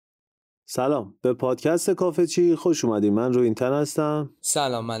سلام، به پادکست کافه چی خوش اومدید. من روینتن هستم.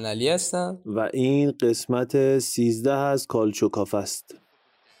 سلام، من علی هستم و این قسمت 13 از کالچو کافه است.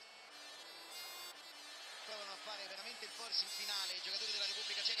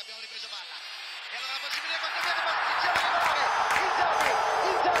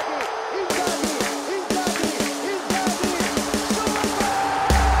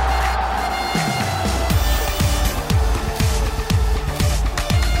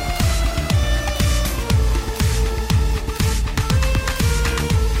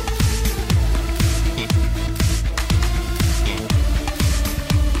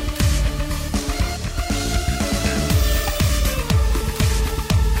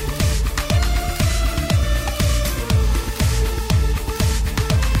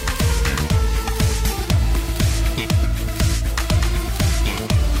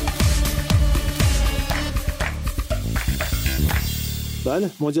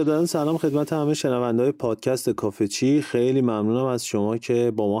 بله، مجددا سلام خدمت همه شنونده‌های پادکست کافه چی. خیلی ممنونم از شما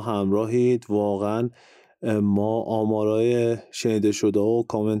که با ما همراهید. واقعا ما آمارای شنیده شده و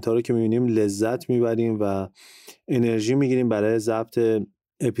کامنت‌ها رو که می‌بینیم لذت می‌بریم و انرژی می‌گیریم برای ضبط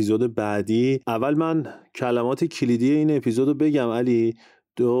اپیزود بعدی. اول من کلمات کلیدی این اپیزود رو بگم علی،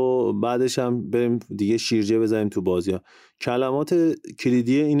 بعدش هم بریم دیگه شیرجه بزنیم تو بازی‌ها. کلمات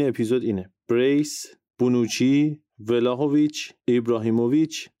کلیدی این اپیزود اینه: بریس، بونوچی، ولاهویچ،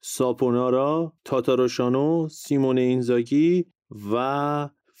 ابراهیموویچ، ساپونارا، تاتاروشانو، سیمونه اینزاگی و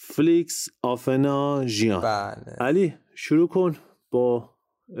فلیکس آفنا ژیان. بله. علی شروع کن با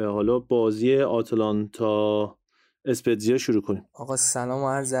حالا بازی آتلانتا اسپتزیا شروع کنیم. آقا سلام و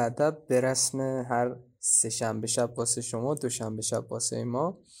عرض ادب. به رسم هر سه شنبه شب واسه شما، دوشنبه شب واسه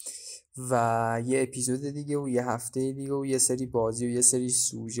ما، و یه اپیزود دیگه و یه هفته دیگه و یه سری بازی و یه سری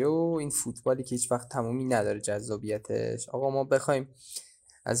سوژه و این فوتبالی که هیچ وقت تمومی نداره جذابیتش. آقا ما بخوایم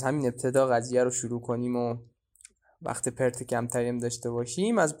از همین ابتدا قضیه رو شروع کنیم و وقت پرت کمتری هم داشته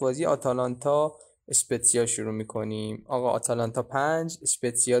باشیم، از بازی آتالانتا اسپتزیا شروع میکنیم. آقا آتالانتا 5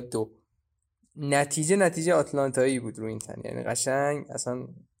 اسپتزیا 2. نتیجه آتالانتایی بود رو این تن، یعنی قشنگ اصلا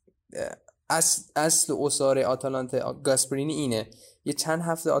اصل اصار آتالانتا گاسپرینی اینه. یه چند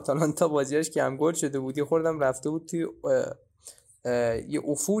هفته آتالانتا بازیاش که هم گل شده بود، یه خوردم رفته بود توی یه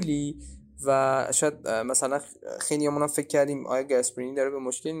افولی و شاید مثلا خیلی همون فکر کردیم آیا گاسپرینی داره به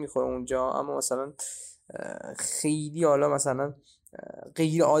مشکل میخوره اونجا، اما مثلا خیلی حالا مثلا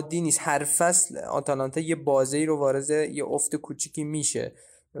غیر عادی نیست. هر فصل آتالانتا یه بازی رو وارد یه افت کوچیکی میشه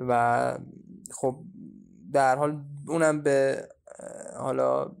و خب در حال اونم به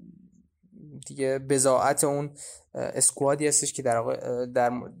حالا دیگه بضاعت اون اسکوادی هستش که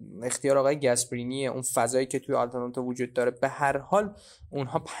در اختیار آقای گاسپرینیه، اون فضایی که توی آتالانتا وجود داره. به هر حال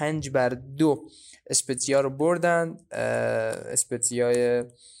اونها 5-2 اسپتزیا رو بردن. اسپتزیای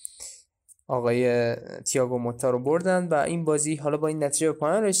آقای تییاگو موتا رو بردن و این بازی حالا با این نتیجه به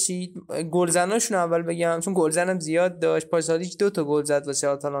پایان رسید. گلزناشون اول بگم، چون گلزنم زیاد داشت. پاسالیچ 2 تا گل زد واسه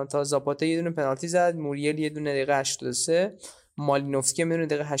آتالانتا، زاپاتا یه دونه پنالتی زد، موریل یه دونه دقیقه 83، مالینوفسکی هم یه دونه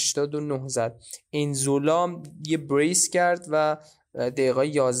دقیقه 89 زد. انزولا یه بریس کرد و دقیقه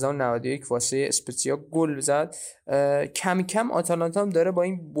 11 و 91 واسه اسپتزیا گل زد. کم کم آتالانتا هم داره با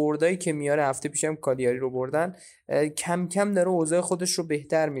این بردایی که میاره، هفته پیشم کالیاری رو بردن، کم کم داره اوضاع خودش رو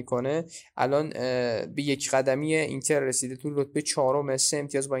بهتر میکنه. الان به یک قدمی اینتر رسیده، تو رتبه 4م، 3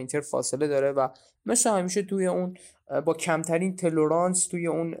 امتیاز با اینتر فاصله داره و مثل همیشه توی اون با کمترین تلورانس توی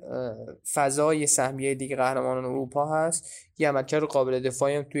اون فضای سهمیه لیگ قهرمانان اروپا هست. یه عملکرد قابل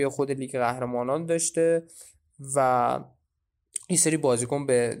دفاعی هم توی خود لیگ قهرمانان داشته و یه سری بازیکن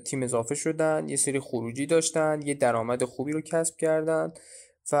به تیم اضافه شدن، یه سری خروجی داشتن، یه درآمد خوبی رو کسب کردن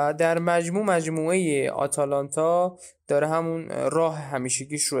و در مجموعه آتالانتا داره همون راه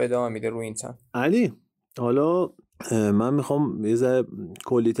همیشگیش رو ادامه میده رو این تن. علی حالا من میخوام یه ذره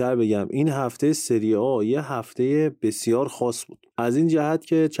کلی‌تر بگم. این هفته سری آ یه هفته بسیار خاص بود از این جهت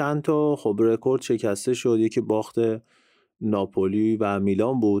که چند تا خب رکورد شکسته شد. یکی باخت ناپولی و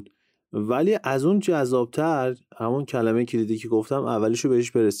میلان بود، ولی از اون جذابتر همون کلمه کلیدی که گفتم اولیشو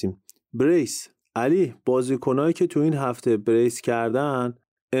بهش برسیم: بریس. علی بازیکنایی که تو این هفته بریس کردن: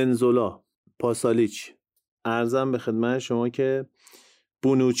 انزولا، پاسالیچ، ارزم به خدمت شما که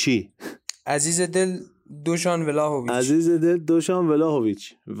بونوچی، عزیز دل دوشان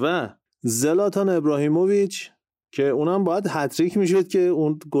ولاهویچ و زلاتان ابراهیموویچ که اونم باید هتریک میشد که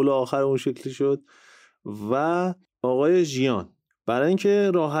اون گل آخر اون شکلی شد، و آقای ژیان. برای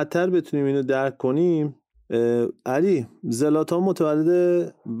اینکه راحت‌تر بتونیم اینو درک کنیم، علی زلاتان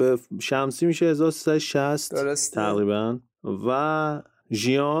متولد به شمسی میشه 1360 تقریبا و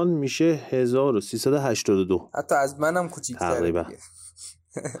ژیان میشه 1382. حتی از منم کوچیک‌تره تقریبا.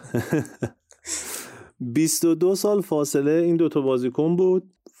 22 سال فاصله این دوتا بازیکن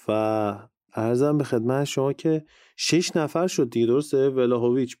بود و عرضم به خدمت شما که 6 نفر شد دیگه، درسته؟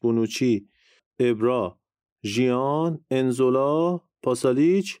 ولاهویچ، بونوچی، ابرا، ژیان، انزولا،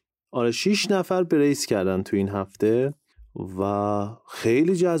 پاسالیچ. آره 6 نفر بریس کردن تو این هفته و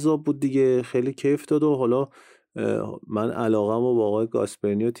خیلی جذاب بود دیگه، خیلی کیف داد. و حالا من علاقم و با آقای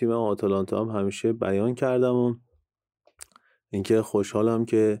گاسپرینی و تیم آتالانتا هم همیشه بیان کردم و اینکه خوشحالم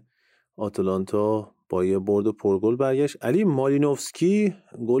که آتالانتا با یه برد پرگل برگشت. علی مالینوفسکی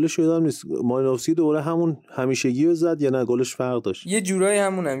گلش یادم نیست، مالینوفسکی دوباره همون همیشگی رو زد یا نه گلش فرق داشت؟ یه جورایی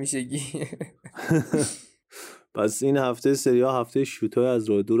همون همیشگی. پس این هفته سری ها هفته شوتای از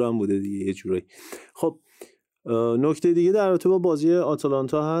راه دور هم بوده دیگه یه جورایی. خب نکته دیگه در رابطه با بازی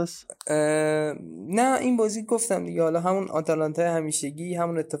آتالانتا هست؟ نه این بازی گفتم دیگه، حالا همون آتالانتا همیشگی،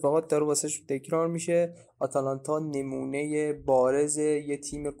 همون اتفاقات داره واسش تکرار میشه. آتالانتا نمونه بارز یه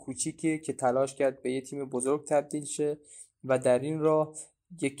تیم کوچیکی که تلاش کرد به یه تیم بزرگ تبدیل شه و در این راه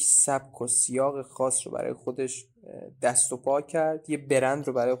یک سبک و سیاق خاص رو برای خودش دست و پا کرد، یه برند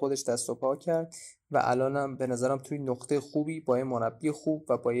رو برای خودش دست و پا کرد و الانم به نظرم توی نقطه خوبی با یه مربی خوب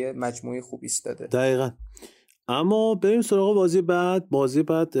و با یه مجموعه خوب ایستاده. دقیقاً. اما بریم سراغ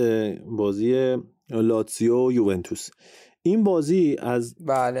بازی لاتزیو و یوونتوس. این بازی از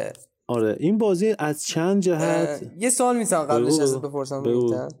بله آره این بازی از چند جهت یه سوال میتونم قبلش ازت بپرسم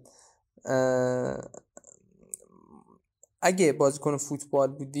میتونم اگه بازیکن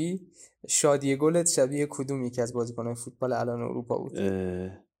فوتبال بودی شادی گلت شبیه کدوم یکی از بازیکن‌های فوتبال الان اروپا بود؟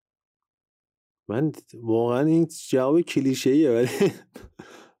 من واقعا این جواب کلیشه‌ایه ولی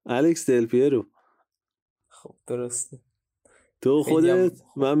الکس دل پیرو. خب درسته. تو خودت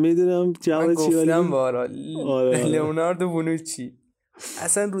من میدونم جواب چی ولی گفتم بارا لئوناردو بونوچی.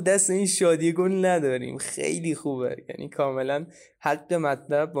 اصلا رو دست این شادی گل نداریم، خیلی خوبه، یعنی کاملا حق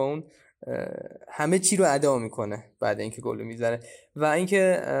مطلب با اون همه چی رو ادا میکنه بعد اینکه گل میزنه. و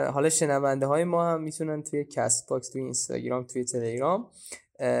اینکه حالا شنونده های ما هم میتونن توی کست باکس، توی اینستاگرام، توی تلگرام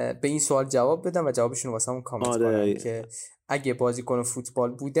به این سوال جواب بدن و جوابشون رو واسمون کامنت کنن که اگه بازیکن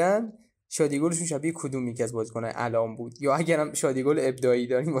فوتبال بودن شادی گلشون شبیه کدوم یکی از بازیکن‌های الان بود، یا اگرم شادی گل ابداعی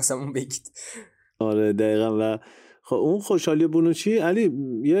داریم واسمون بگید. آره دقیقاً. و خب اون خوشحالی بونوچی علی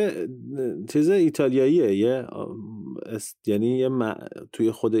یه چیز ایتالیاییه، یعنی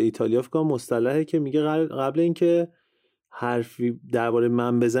توی خود ایتالیا فکر کنم مصطلحی که میگه قبل اینکه حرفی درباره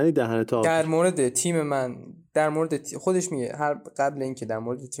من بزنی دهنت آب. در مورد تیم من، در مورد خودش میگه قبل اینکه در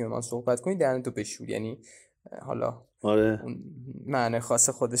مورد تیم من صحبت کنی دهنتو بشور، یعنی حالا آره معنی خاص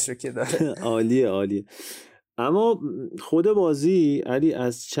خودش رو که داره. عالیه. اما خود بازی علی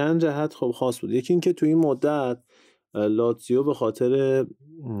از چند جهت خب خاص بود. یکی این که تو این مدت لاتزیو به خاطر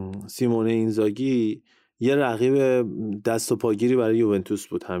سیمونه اینزاگی یه رقیب دست و پاگیری برای یوونتوس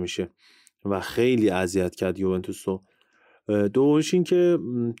بود همیشه و خیلی اذیت کرد یوونتوس رو. دومش این که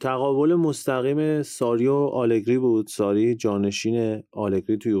تقابل مستقیم ساری و آلگری بود. ساری جانشین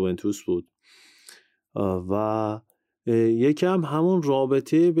آلگری تو یوونتوس بود و یکم همون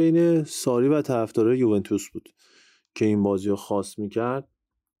رابطه بین ساری و طرفدارای یوونتوس بود که این بازی رو خاص میکرد.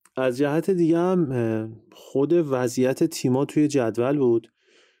 از جهت دیگه هم خود وضعیت تیما توی جدول بود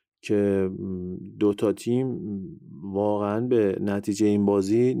که دوتا تیم واقعا به نتیجه این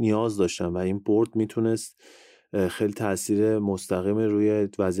بازی نیاز داشتن و این برد میتونست خیلی تاثیر مستقیم روی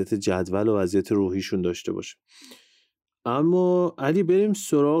وضعیت جدول و وضعیت روحیشون داشته باشه. اما علی بریم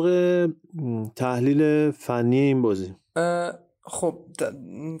سراغ تحلیل فنی این بازی. خب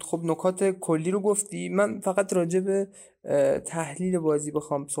نکات کلی رو گفتی. من فقط راجع به تحلیل بازی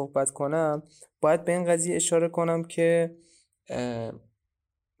بخوام صحبت کنم باید به این قضیه اشاره کنم که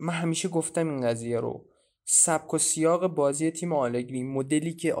من همیشه گفتم این قضیه رو، سبک و سیاق بازی تیم آلگری،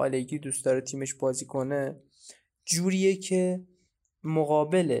 مدلی که آلگری دوست داره تیمش بازی کنه جوریه که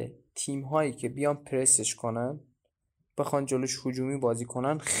مقابل تیم هایی که بیان پرسش کنن، بخوان جلوش هجومی بازی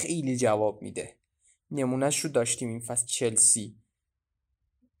کنن، خیلی جواب میده. نمونهش رو داشتیم این فصل چلسی.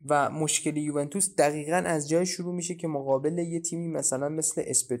 و مشکل یوونتوس دقیقاً از جای شروع میشه که مقابل یه تیمی مثلا مثل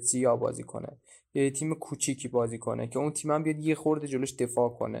اسپتزیا بازی کنه یا یه تیم کوچیکی بازی کنه که اون تیم هم بیاد یه خورده جلوش دفاع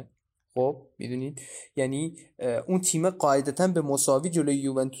کنه. خب میدونید یعنی اون تیم قاعدتاً به مساوی جلوی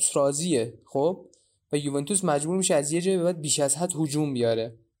یوونتوس راضیه، خب، و یوونتوس مجبور میشه از یه جای به بعد بیش از حد هجوم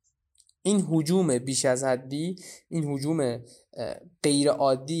بیاره. این هجوم بیش از حدی، این هجوم غیر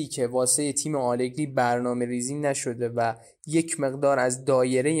عادی که واسه تیم آلگری برنامه ریزی نشده و یک مقدار از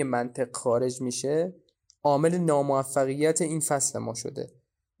دایره منطق خارج میشه، عامل ناموفقیت این فصل ما شده.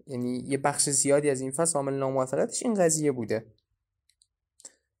 یعنی یه بخش زیادی از این فصل عامل ناموفقیتش این قضیه بوده.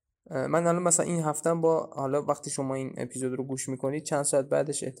 من الان مثلا این هفتم با حالا وقتی شما این اپیزود رو گوش میکنید چند ساعت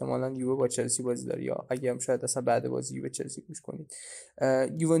بعدش احتمالاً یووه با چلسی بازی داره، یا اگه هم شاید اصلا بعد بازی یووه چلسی گوش کنید.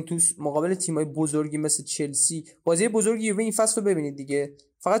 یوونتوس مقابل تیمای بزرگی مثل چلسی، بازی بزرگ یووه این فصل رو ببینید دیگه،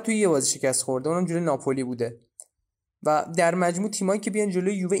 فقط توی یه بازی شکست خورده، اونم جلوی ناپولی بوده. و در مجموع تیمایی که بیان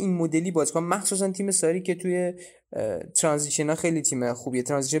جلوی یووه این مدلی بازی کنن، مخصوصا تیم ساری که توی ترانزیشن ها خیلی تیم خوبیه،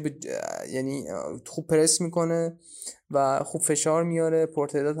 ترانزیشن یعنی خوب پرس میکنه و خوب فشار میاره،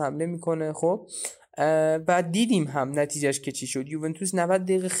 پرتعداد حمله میکنه. خب و دیدیم هم نتیجهش که چی شد. یوونتوس 90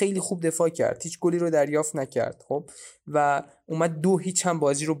 دقیقه خیلی خوب دفاع کرد، هیچ گلی رو دریافت نکرد. خب و اومد 2-0 هم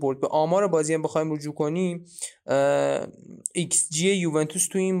بازی رو برد. به آمار بازی هم بخوایم رجوع کنیم، ایکس جی یوونتوس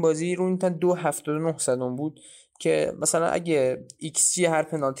تو این بازی رو تا 2.79 بود، که مثلا اگه ایکس جی هر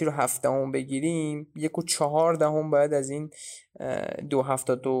پنالتی رو 7 بگیریم 1.4 باید از این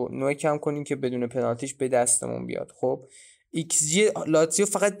 2.79 کم کنیم که بدون پنالتیش به دستمون بیاد. خب ایکس جی لاتزیو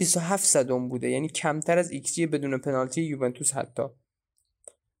فقط 27 بوده، یعنی کمتر از ایکس جی بدون پنالتی یوونتوس. حتی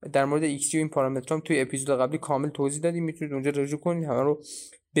در مورد ایکس جی این پارامترام توی اپیزود قبلی کامل توضیح دادیم، میتونید اونجا رجوع کنید همه رو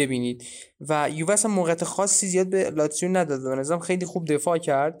ببینید. و یووه اصلا موقعیت خاصی زیاد به لاتزیو نداد، به نظرم خیلی خوب دفاع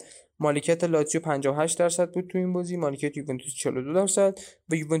کرد. مالکیت لاتزیو 58% بود تو این بازی، مالکیت یوونتوس 42%،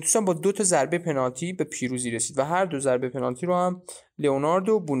 و یوونتوس هم با 2 تا ضربه پنالتی به پیروزی رسید و هر 2 ضربه پنالتی رو هم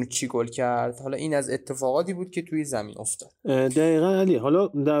لئوناردو بونوچی گل کرد. حالا این از اتفاقاتی بود که توی زمین افتاد. دقیقاً علی، حالا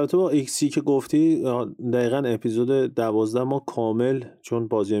در رابطه با ایکسی که گفتی، دقیقاً اپیزود 12 ما کامل، چون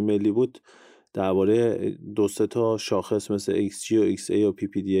بازی ملی بود، درباره 2-3 تا شاخص مثل ایکس جی و ایکس ای و پی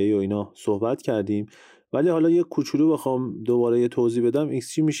پی دی ای و اینا صحبت کردیم. ولی حالا یه کوچولو بخوام دوباره یه توضیح بدم،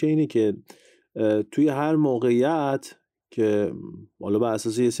 ایکس جی میشه اینه که توی هر موقعیت که حالا بر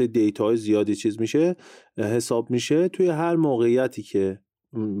اساس یه سری دیتاهای زیادی چیز میشه حساب میشه، توی هر موقعیتی که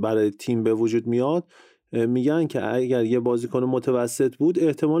برای تیم به وجود میاد، میگن که اگر یه بازیکن متوسط بود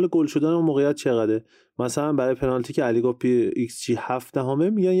احتمال گل شدن اون موقعیت چقدره. مثلا برای پنالتی که علی گفت ایکس جی 7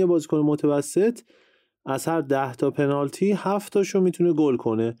 میگن یه بازیکن متوسط از هر 10 تا پنالتی 7 تاشو میتونه گل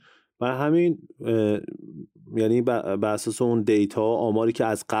کنه. برای همین یعنی بر اساس اون دیتا آماری که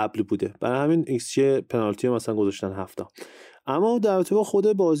از قبل بوده، برای همین ایکس جی پنالتی مثلا گذاشتن 7. اما در رابطه با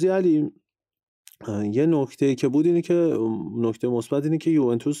خود بازی علی، یه نکته که بود اینه که نکته مثبت اینه که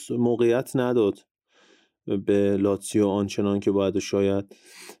یوونتوس موقعیت نداد به لاتزیو آنچنان که باید شاید،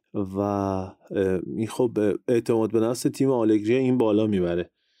 و این خب اعتماد به نفس تیم آلگری این بالا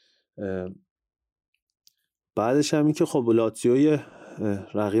میبره. بعدش هم این که خب لاتزیو یه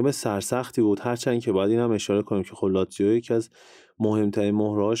رقیب سرسختی بود، هرچند که باید این هم اشاره کنیم که خب لاتزیو یکی از مهمترین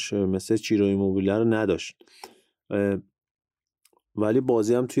مهرهاش مثل چیرو ایموبیله رو نداشت، ولی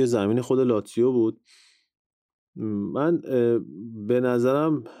بازی هم توی زمین خود لاتزیو بود. من به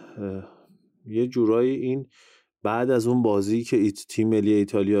نظرم یه جورایی این بعد از اون بازی که تیم ملی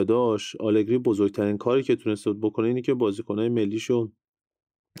ایتالیا داشت، آلگری بزرگترین کاری که تونست بکنه اینه که بازیکن‌های ملیشو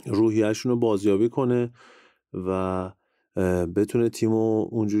روحیه‌شون رو بازیابی کنه و بتونه تیمو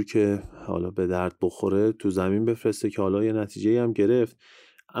اونجور که حالا به درد بخوره تو زمین بفرسته، که حالا یه نتیجه هم گرفت.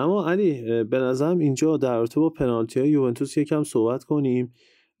 اما علی به نظرم اینجا در رابطه با پنالتی‌های یوونتوس یکم صحبت کنیم،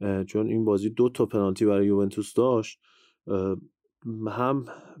 چون این بازی 2 تا پنالتی برای یوونتوس داشت. هم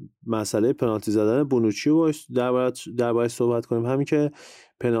مسئله پنالتی زدن بونوچی رو درباره‌اش صحبت کنیم، همین که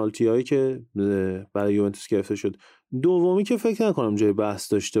پنالتی هایی که برای یوونتوس گرفته شد. دومی که فکر نکنم جای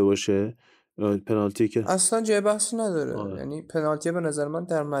بحث داشته باشه، پنالتی که اصلا جای بحثی نداره. یعنی پنالتی به نظر من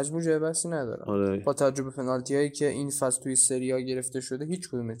در مجموع جای بحثی نداره. با توجه به پنالتی هایی که این فصل توی سری ها گرفته شده هیچ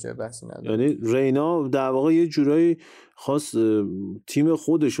کدوم جای بحثی نداره. یعنی رینا در واقع یه جورایی خواست تیم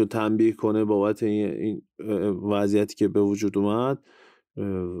خودش رو تنبیه کنه بابت این وضعیتی که به وجود اومد،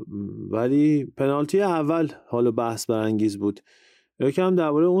 ولی پنالتی اول حالا بحث برانگیز بود. یکم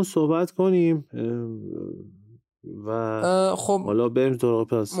درباره اون صحبت کنیم و خب حالا بریم سراغ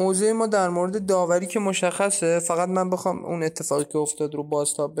پس. موضوع ما در مورد داوری که مشخصه، فقط من بخوام اون اتفاقی که افتاد رو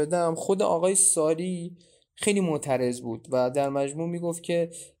بازتاب بدم. خود آقای ساری خیلی معترض بود و در مجموع میگفت که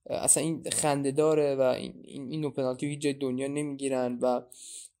اصلا این خنده داره و این نوع پنالتی هیچ جای دنیا نمیگیرن. و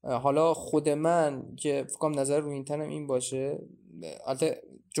حالا خود من که فکرم نظر رو اینترنم این باشه، البته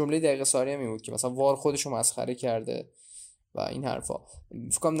جمله دقیق ساری هم این بود که مثلا وار خودشو مسخره کرده و این حرفا،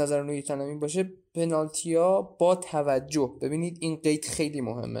 فکرم نظر روی این باشه. پنالتی‌ها با توجه، ببینید این قید خیلی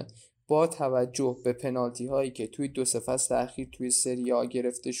مهمه، با توجه به پنالتی هایی که توی 2 فصل اخیر توی سری آ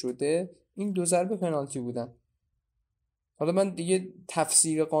گرفته شده، این 2 ضربه پنالتی بودن. حالا من دیگه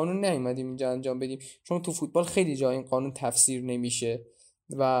تفسیر قانون نیومدیم اینجا انجام بدیم، چون تو فوتبال خیلی جا این قانون تفسیر نمیشه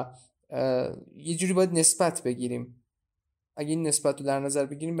و یه جوری باید نسبت بگیریم. اگه این نسبت رو در نظر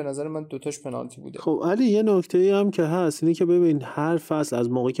بگیریم به نظر من دوتاش پنالتی بوده. خب علی یه نکته هم که هست اینه که ببین هر فصل از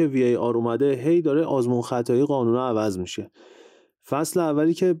موقعی که وی ای آر اومده هی داره آزمون خطایی قانونا عوض میشه. فصل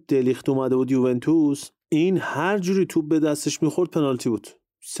اولی که دلیخت اومده بود یوونتوس، این هر جوری توپ به دستش میخورد پنالتی بود.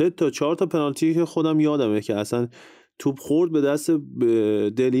 3 تا 4 تا پنالتی که خودم یادمه که اصلا توپ خورد به دست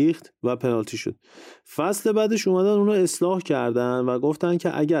دلیخت و پنالتی شد. فصل بعدش اومدن اونو اصلاح کردن و گفتن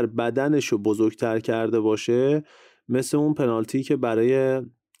که اگر بدنشو بزرگتر کرده باشه، مثل اون پنالتی که برای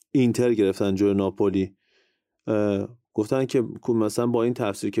اینتر گرفتن جلوی ناپولی، گفتن که مثلا با این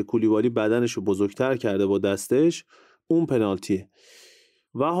تفسیر که کولیبالی بدنشو بزرگتر کرده با دستش، اون پنالتیه.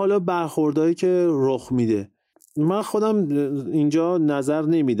 و حالا برخوردایی که رخ میده، من خودم اینجا نظر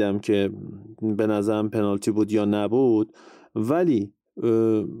نمیدم که به نظرم پنالتی بود یا نبود، ولی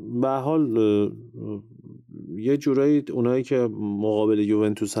به حال یه جورایی اونایی که مقابل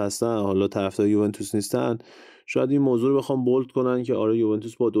یوونتوس هستن، حالا طرفدار یوونتوس نیستن، شاید این موضوع رو بخوام بولد کنن که آره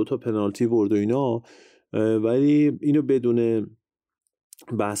یوونتوس با 2 تا پنالتی برد و اینا، ولی اینو بدون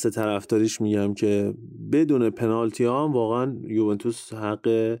بحث طرفداریش میگم که بدون پنالتی ها هم واقعا یوونتوس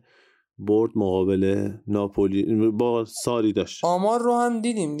حق برد مقابل ناپولی با ساری داشت. آمار رو هم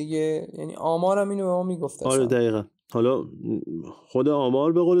دیدیم دیگه، یعنی آمار هم اینو به ما میگفت. آره دقیقا. حالا خود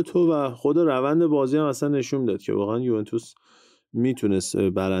آمار به قول تو و خود روند بازی هم اصلا نشون داد که واقعا یوونتوس میتونست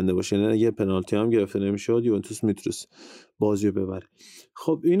برنده باشه، نه یه پنالتی هم گرفته نمیشد یوونتوس میتونست بازی رو ببره.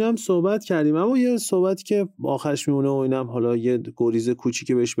 خب اینم صحبت کردیم، اما یه صحبتی که آخرش میمونه و اینم حالا یه گریز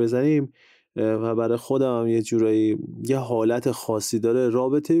کوچیکی بهش بزنیم و برای خودم هم یه جورایی یه حالت خاصی داره،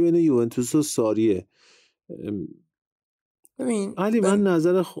 رابطه بین یوونتوس و ساریه. ببین علی من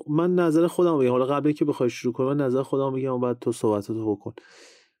نظر خودم بگم، حالا قبل اینکه بخوای شروع کنم من نظر خودم بگم و بعد تو صحبتاتو بکن.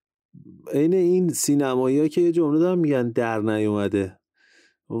 این سینمایی‌ها که یه جمله دارن میگن در نیومده،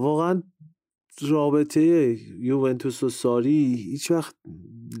 واقعا رابطه یوونتوس و ساری هیچ وقت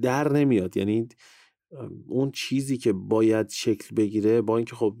در نمیاد. یعنی اون چیزی که باید شکل بگیره، با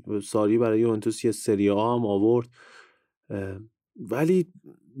اینکه خب ساری برای یوونتوس یه سری آ هم آورد، ولی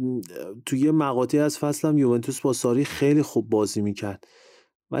توی مقاطعی از فصل هم یوونتوس با ساری خیلی خوب بازی میکرد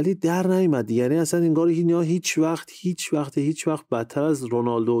ولی در نیامد. یعنی اصلا انگار اینا هیچ وقت بدتر از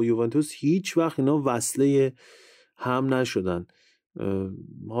رونالدو و یوونتوس هیچ وقت اینا وصله هم نشدن.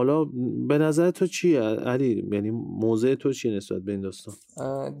 حالا به نظر تو چیه علی؟ یعنی موضع تو چیه نسبت به این داستان؟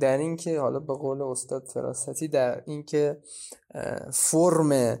 در این که حالا به قول استاد فراستی، در این که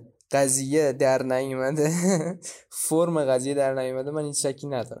فرم قضیه در نیومده فرم قضیه در نیومده، من هیچ شکی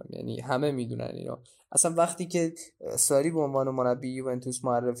ندارم، یعنی همه میدونن اینو. اصلا وقتی که ساری به عنوان مربی یوونتوس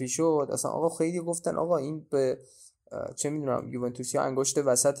معرفی شد، اصلا آقا خیلی گفتن آقا این به چه میدونم یوونتوسی انگشت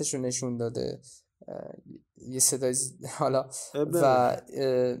وسطش رو نشون داده، یه صدای حالا و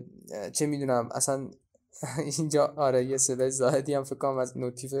چه میدونم اصلا اینجا آره یه صدای زاهدی هم فکر کنم از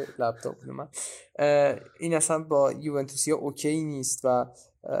نوتیف لپتاپ من، این اصلا با یوونتوسیا اوکی نیست و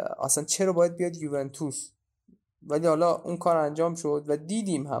اصلا چرا باید بیاد یوونتوس. ولی حالا اون کار انجام شد و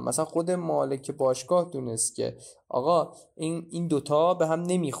دیدیم هم مثلا خود مالک باشگاه دونست که آقا این دوتا به هم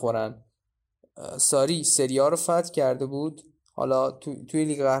نمیخورن. ساری سری ها رو فتح کرده بود، حالا توی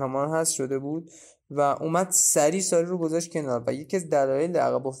لیگ قهرمان هست شده بود و اومد ساری رو گذاشت کنار و یکی از دلایل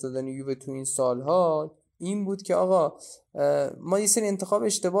عقب افتادن یووه تو این سالها این بود که آقا ما یه سری انتخاب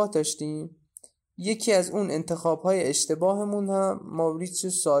اشتباه داشتیم، یکی از اون انتخاب‌های اشتباهمون هم ماوریتسیو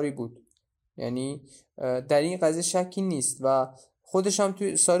ساری بود. یعنی در این قضیه شکی نیست و خودش هم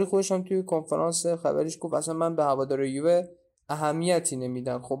توی کنفرانس خبریش گفت اصلا من به هواداری یووه اهمیتی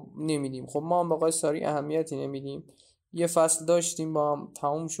نمیدم. خب نمیدیم، خب ما هم به آقای ساری اهمیتی نمیدیم. یه فصل داشتیم با هم،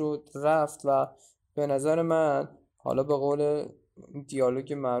 تموم شد رفت و به نظر من حالا به قول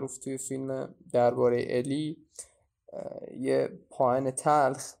دیالوگ معروف توی فیلم درباره الی، یه پایان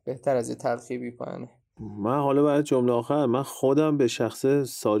تلخ بهتر از یه تلخی بی پایانه. من حالا برای جمله آخر، من خودم به شخص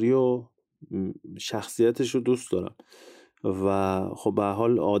ساری و شخصیتش رو دوست دارم و خب به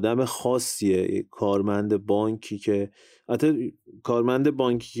حال آدم خاصیه، کارمند بانکی که حتی کارمند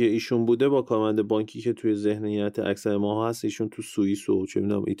بانکی که ایشون بوده با کارمند بانکی که توی ذهنیت اکثر ما هست، ایشون تو سوئیس و چه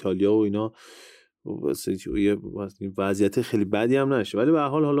میدونم ایتالیا و اینا یه وضعیت خیلی بدی هم نشه، ولی به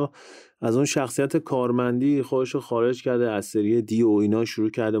حال حالا از اون شخصیت کارمندی خودش رو خارج کرده، از سری دی و اینا شروع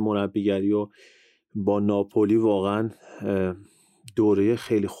کرده مربیگری و با ناپولی واقعا دوره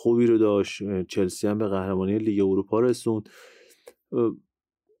خیلی خوبی رو داشت. چلسی هم به قهرمانی لیگ اروپا رسوند.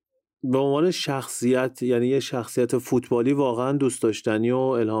 به عنوان شخصیت، یعنی یه شخصیت فوتبالی واقعا دوست داشتنی و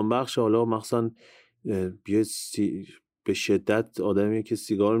الهام بخش. حالا مخصوصا به شدت آدمی که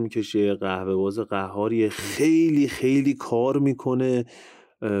سیگار میکشه، قهوه باز قهاریه، خیلی خیلی کار میکنه،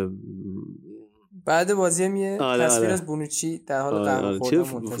 بعد بازی هم یه تصویر از بونوچی در حال قهوه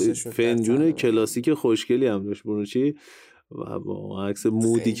خوردن منتشر شد. فنجون کلاسیک خوشگلی هم داشت بونوچی و با عکس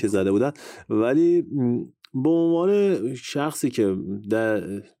مودی که زده بودن. ولی به عنوان شخصی که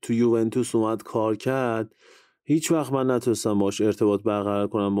تو یوونتوس اومد کار کرد، هیچ وقت من نتونستم باش ارتباط برقرار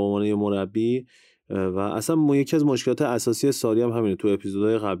کنم به عنوان یه مربی. و اصلا یکی از مشکلات اساسی ساری هم همینه. تو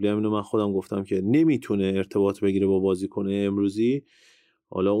اپیزودهای قبلی هم اینو من خودم گفتم که نمیتونه ارتباط بگیره با بازیکن امروزی.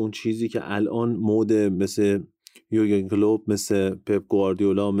 حالا اون چیزی که الان مود مثل یورگن کلوپ، مثل پپ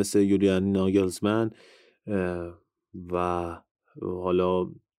گواردیولا، مثل یولیان ناگلزمن و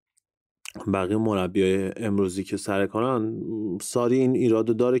حالا بقیه مربیای امروزی که سر کارن، ساری این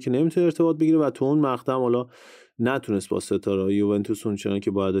ایرادو داره که نمیتونه ارتباط بگیره و تو اون مقطع حالا نتونست با ستاره یوونتوس اونچنان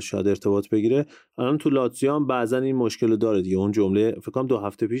که باید شاید ارتباط بگیره. الان تو لاتزیو هم بعضا این مشکل داره دیگه. اون جمله فکر کنم 2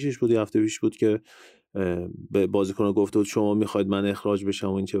 هفته پیشش بود، 1 هفته پیش بود که به بازیکن گفته بود شما میخواید من اخراج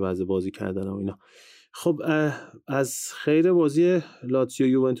بشم و این چه وضع بازی کردن و اینا. خب از خیر بازی لاتزیو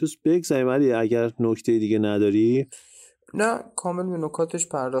یوونتوس بگذاریم. علی اگر نکته دیگه نداری؟ نه کامل به نکاتش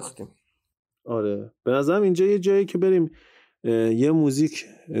پرداختیم. آره به نظرم اینجا یه جایی که بریم یه موزیک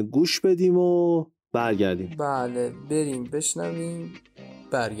گوش بدیم و برگردیم. بله بریم بشنویم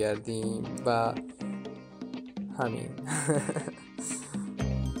برگردیم و همین.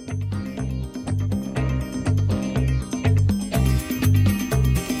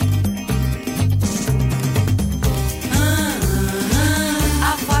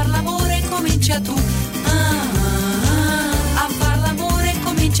 A far l'amore comincia tu, a far l'amore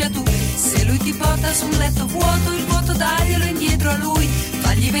comincia tu. Se lui ti porta su un letto vuoto, il vuoto daglielo indietro a lui.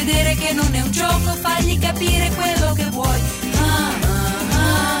 Fagli vedere che non è un gioco, fagli capire quello che vuoi.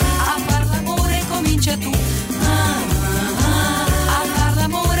 A far l'amore comincia tu, a far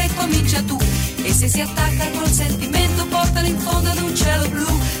l'amore comincia tu. E se si attacca col sentimento, portalo in fondo ad un cielo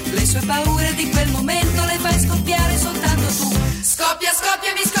blu. Le sue paure di quel momento le fai scoppiare soltanto tu. Scoppia,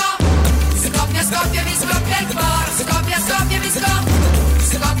 scoppia, mi scoppia. Scoppia, scoppia, mi scoppia il cuore. Scoppia, scoppia, mi scoppia.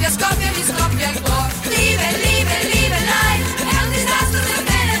 Scoppia, scoppia, mi scoppia il cuore. Live, live, live life. È un disastro se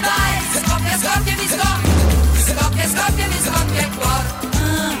te ne vai. Scoppia, scoppia, mi scoppia. Scoppia, scoppia, mi scoppia il cuore.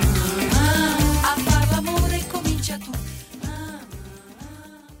 A far l'amore comincia tu.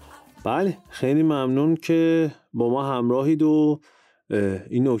 بله خیلی ممنون که با ما همراهید و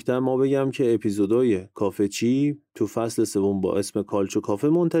این نکته ما بگم که اپیزودهای کافه چی تو فصل 3 با اسم کالچو کافه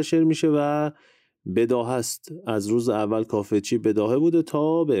منتشر میشه و بداهه است. از روز اول کافه چی بداهه بوده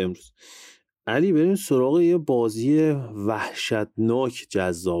تا به امروز. علی بریم سراغ یه بازی وحشتناک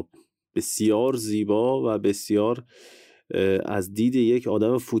جذاب، بسیار زیبا و بسیار از دید یک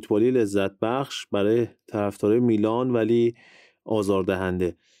آدم فوتبالی لذت بخش برای طرفدارای میلان ولی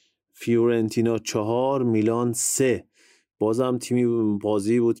آزاردهنده. فیورنتینا 4 میلان 3. بازم تیمی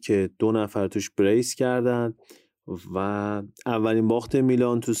بازی بود که 2 نفر توش بریس کردن و اولین باخت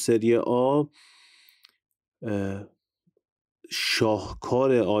میلان تو سری آ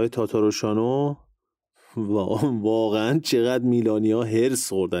شاهکار آقای تاتاروشانو. واقعا چقدر میلانیا هرس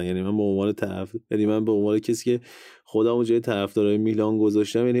خوردن. یعنی من به عنوان کسی که خودمو جای طرفدارای میلان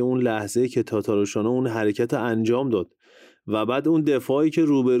گذاشتم، یعنی اون لحظه که تاتاروشانو اون حرکت انجام داد و بعد اون دفاعی که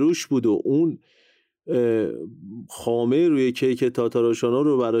روبروش بود و اون خامه روی کیک تاتاروشانو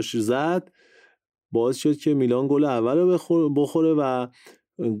رو براش زد، باعث شد که میلان گل اول رو بخوره و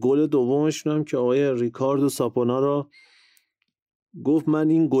گل دومشون هم که آقای ریکاردو ساپونا رو گفت من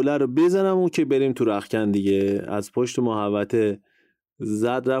این گل رو بزنم و که بریم تو رختکن دیگه. از پشت محوطه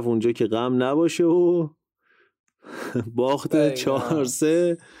زد رفت اونجا که غم نباشه و باخت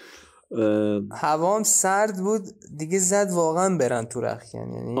 4-3. هوام سرد بود دیگه، زد واقعا برن تو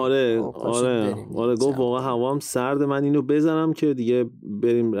رختکن. یعنی آره گفت واقعا هوام سرد، من اینو بزنم که دیگه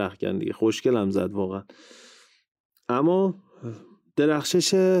بریم رختکن دیگه. خوشگلم زد واقعا. اما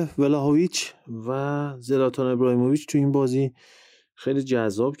درخشش ولاهویچ و زلاتان ابراهیموویچ تو این بازی خیلی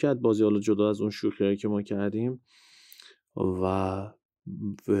جذاب کرد بازی، حالا جدا از اون شوخیایی که ما کردیم. و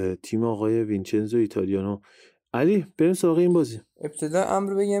تیم آقای وینچنزو ایتالیانو. علی بریم سراغ این بازی. ابتدا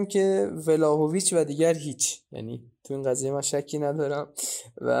امر بگم که ولاهویچ و دیگر هیچ، یعنی تو این قضیه من شکی ندارم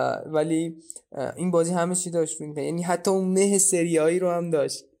ولی این بازی همه چی داشت، یعنی حتی اون مه سریایی رو هم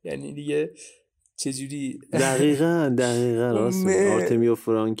داشت. یعنی دیگه چجوری دقیقاً راست آرتمیو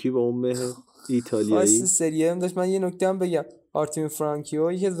فرانکی با اون مه ایتالیایی خاص سری هم داشت. من یه نکته هم بگم، آرتمیو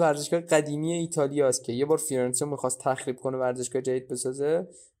فرانکیو یکی از ورزشگاه قدیمی ایتالیا است که یه بار فیورنتینا می‌خواست تخریب کنه ورزشگاه جدید بسازه،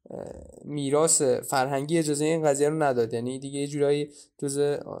 میراث فرهنگی اجازه این قضیه رو نداد. یعنی دیگه یه جورایی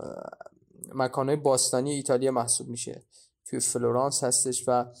جزء مکان‌های باستانی ایتالیا محسوب میشه. توی فلورانس هستش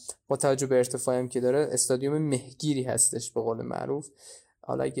و با توجه به ارتفاعی هم که داره استادیوم مهگیری هستش به قول معروف.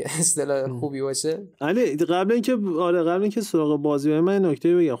 حالا اگه اصطلاح خوبی باشه. علی قبل اینکه سراغ بازی من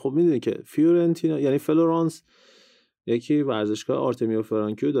نکته بگم. خب میدونی که فیورنتینا یعنی فلورانس یکی ورزشگاه آرتمیو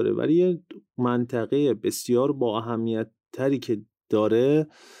فرانکیو داره، ولی یه منطقه بسیار با اهمیت تری که داره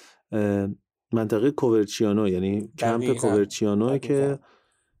منطقه کوورچیانو، یعنی کمپ کوورچیانو که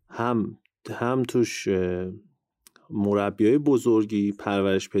هم توش مربیای بزرگی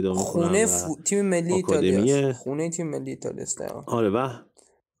پرورش پیدا میکنن، تیم ملی ایتالیا، خونه تیم ملی ایتالیا است. آره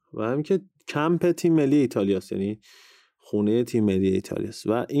و هم که کمپ تیم ملی ایتالیا است، یعنی خونه تیم ملی ایتالیا است.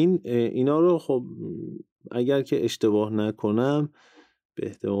 و اینا رو خب اگر که اشتباه نکنم به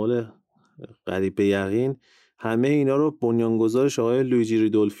احتمال قریب به یقین همه اینا رو بنیانگذارش آقای لویجی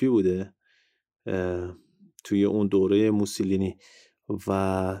ریدولفی بوده توی اون دوره موسولینی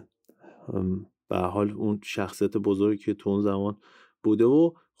و به حال اون شخصیت بزرگی که تو اون زمان بوده.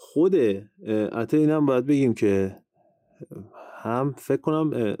 و خود البته اینم باید بگیم که هم فکر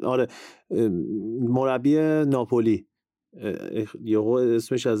کنم مربی ناپولی یهو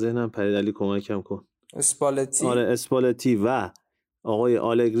اسمش از ذهنم پرید، علی کمکم کن. اسپالتی و آقای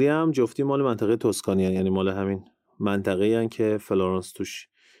آلگری هم جفتی مال منطقه توسکانی هن، یعنی مال همین منطقه هن که فلورانس توش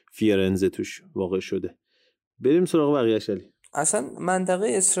فیرنزه توش واقع شده. بریم سراغ بقیه‌اش. علی اصلا منطقه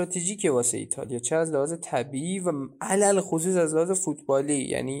استراتژیکه واسه ایتالیا، چه از لحاظ طبیعی و علل خصوص از لحاظ فوتبالی.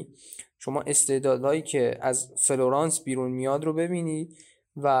 یعنی شما استعدادهایی که از فلورانس بیرون میاد رو ببینید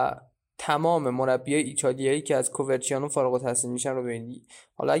و تمام مربیای ایتالیایی که از کوورچیانو فارغ التحصیل میشن رو ببینید.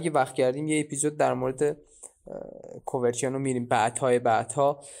 حالا اگه وقت کردیم یه اپیزود در مورد کوورچیانو میریم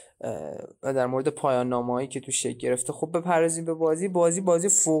بعدها و در مورد پایان نامه‌هایی که تو شکل گرفته. خب بپردازیم به بازی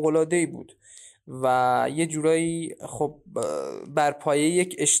فوق‌العاده‌ای بود و یه جورایی خب بر پایه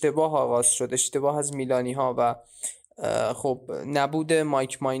یک اشتباه آغاز شد، اشتباه از میلانی ها و خب نبود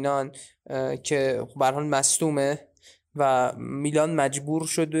مایک ماینان که به هر حال مصدومه و میلان مجبور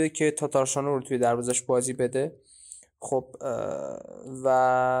شده که تاتارشانو رو توی دروازش بازی بده. خب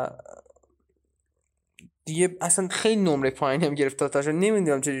و دیگه اصلا خیلی نمره پایینی هم گرفت تاتارشانو،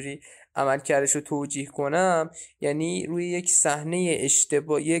 نمیدونم چجوری عملکردش رو توجیه کنم. یعنی روی یک صحنه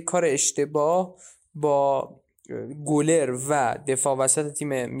اشتباه، یک کار اشتباه با گولر و دفاع وسط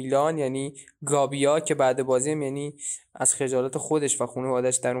تیم میلان یعنی گابیا که بعد بازی هم یعنی از خجالت خودش و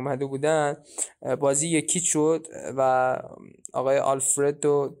خانواده‌اش در اومده بودن، بازی یکی شد و آقای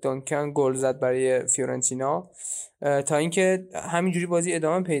آلفردو دونکن گل زد برای فیورنتینا تا اینکه همینجوری بازی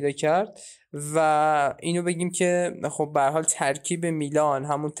ادامه پیدا کرد. و اینو بگیم که خب به هر حال ترکیب میلان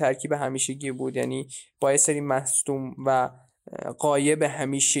همون ترکیب همیشگی بود، یعنی با یه سری مصدوم و غایب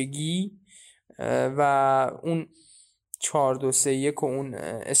همیشگی و اون 4-2-3-1 و اون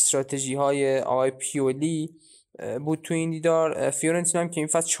استراتژی های آقای پیولی بود تو این دیدار. فیورنتینا هم که این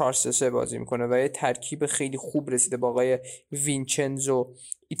فصل 4-3-3 بازی میکنه و یه ترکیب خیلی خوب رسیده با آقای وینچنزو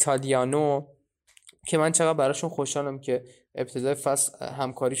ایتالیانو که من چقدر براشون خوشحالم که ابتدای فصل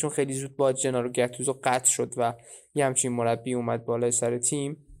همکاریشون خیلی زود با جنارو گاتوزو قطع شد و یه همچین مربی اومد بالای سر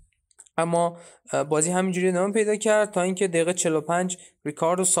تیم. اما بازی همینجوری ادامه پیدا کرد تا اینکه دقیقه 45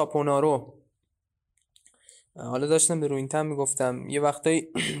 ریکاردو ساپونارو، حالا داشتم به روینتن میگفتم یه وقتایی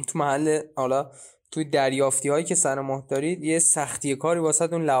تو محل حالا توی دریافتی هایی که سر ماه دارید یه سختی کاری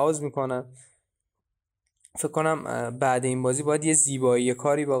واسه اون لحاظ میکنن. فکر کنم بعد این بازی باید یه زیبایی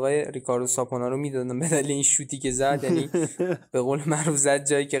کاری با آقای ریکاردو ساپونارو میدادن به دلیل این شوتی که زد، یعنی به قول معروف زد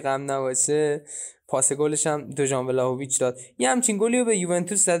جایی که غم نباشه. پاس گلش هم دوژان ولاهویچ داد. یه همچین گلی رو به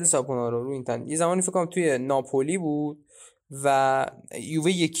یوونتوس زد ساپونارو رو اینتن. یه زمانی فکر کنم توی ناپولی بود و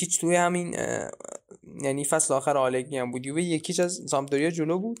یووه یکیچ توی همین یعنی فصل آخر آلگری هم بود، یووه یکیچ از سامپدوریا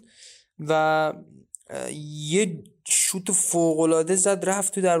جلو بود و یه شوت فوق‌العاده زد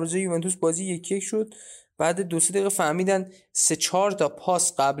رفت تو دروازه یوونتوس، بازی 1-1 شد. بعد 2-3 دقیقه فهمیدن 3-4 تا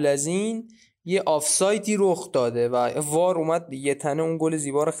پاس قبل از این یه آفسایدی رخ داده و وار اومد یه تنه اون گل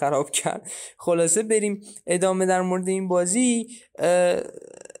زیبا رو خراب کرد. خلاصه بریم ادامه در مورد این بازی.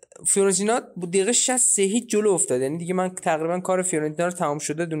 فیورنتینا دقیقه 63 هیچ جلو افتاد، یعنی دیگه من تقریبا کار فیورنتینا رو تمام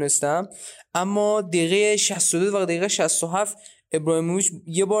شده دونستم. اما دقیقه 62 و دقیقه 67 ابراهیموویچ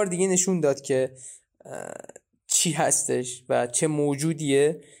یه بار دیگه نشون داد که چی هستش و چه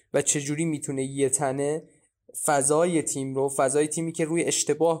موجودیه و چه جوری میتونه یه تنه فضای تیم رو، فضای تیمی که روی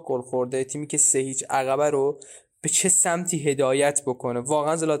اشتباه گل خورده، تیمی که 3-0 عقبه رو به چه سمتی هدایت بکنه.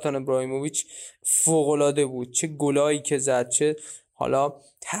 واقعا زلاتان ابراهیموویچ فوق‌العاده بود، چه گلایی که زد، چه حالا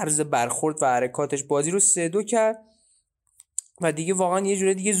طرز برخورد و حرکاتش بازی رو 3-2 کرد و دیگه واقعا یه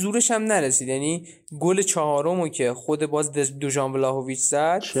جوری دیگه زورش هم نرسید. یعنی گل چهارمو که خود باز دوژان ولاهویچ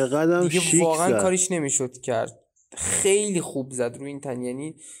زد دیگه واقعا کاریش نمیشد کرد. خیلی خوب زد روی این تن،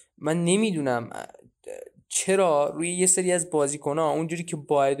 یعنی من نمیدونم چرا روی یه سری از بازیکن‌ها اونجوری که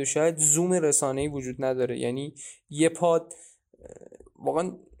باید و شاید زوم رسانه‌ای وجود نداره. یعنی یه پاد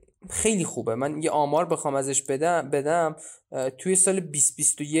واقعا خیلی خوبه. من یه آمار بخوام ازش بدم توی سال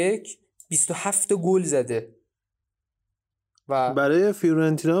 2021 27 گل زده و برای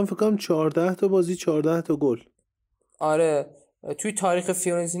فیورنتینا هم فکر کنم 14 تا بازی 14 تا گل. آره توی تاریخ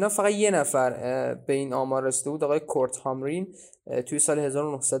فیورنتینا فقط یه نفر به این آمار رسیده بود، آقای کورت هامرین توی سال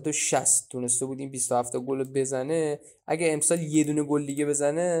 1960 تونسته بود این 27 گل بزنه. اگه امسال یه دونه گل دیگه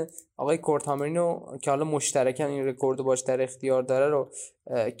بزنه آقای کورت هامرین رو که حالا مشترکاً این رکورد رو باش در اختیار داره رو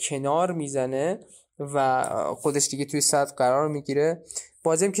کنار میزنه و خودش دیگه توی صدر قرار میگیره.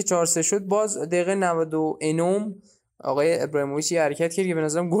 بازم که 4-3 شد، باز دقیقه 99 آقای ابراهیموویچ یه حرکت کرد که به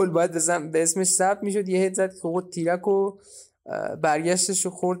نظرم گل باید به اسمش ثبت میشد. یه هد زد که خود تیرک و برگشتش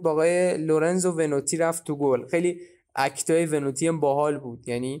رو خورد با آقای لورنزو ونوتی رفت تو گل. خیلی اکتای ونوتی هم باحال بود،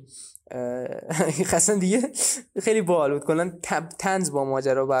 یعنی خاصا دیگه خیلی باحال بود، کلا طنز با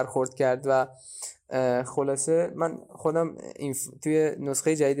ماجرا برخورد کرد. و خلاصه من خودم توی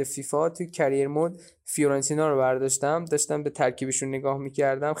نسخه جدید فیفا توی کریر مود فیورنتینا رو برداشتم، داشتم به ترکیبشون نگاه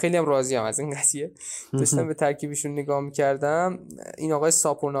میکردم، خیلی هم راضیم از این قضیه. داشتم به ترکیبشون نگاه میکردم، این آقای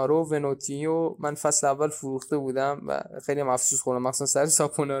ساپونارو و ونوتی و من فصل اول فروخته بودم و خیلی هم افسوس خوردم، مخصوصا سر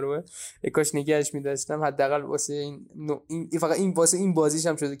ساپونارو. کاش نگهش می‌داشتم، حداقل واسه این فقط این واسه این بازیش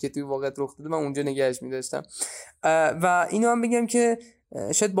هم شده که توی واقعیت رخ داده، من اونجا نگهش می‌داشتم. و اینو هم بگم که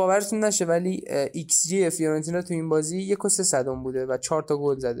شاید باورتون نشه ولی ایکس جی فیورنتینا تو این بازی 1.3 بوده و 4 تا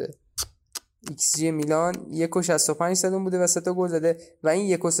گل زده. ایکس جی میلان 1.65 بوده و 3 تا گل زده و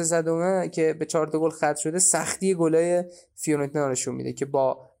این 1.3 که به 4 تا گل ختم شده سختی گلای فیورنتینا نشون میده که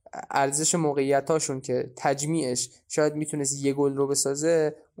با ارزش موقعیتاشون که تجمیعش شاید میتونست یه گل رو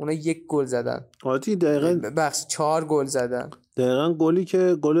بسازه، اونا 1 گل زدن. آتی دقیقاً 4 گل زدن. دقیقاً گلی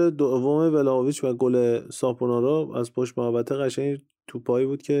که گل دوم ولاهویچ و گل ساپونارو از پشت محوطه قشنگ توپایی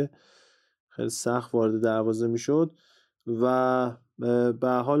بود که خیلی سخت وارد دروازه میشد و به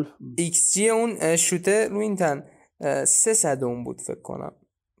حال ایکس جی اون شوته رو این تن 300 بود فکر کنم.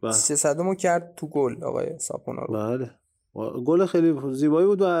 300 رو کرد تو گل آقای ساپونارو. بله گل خیلی زیبایی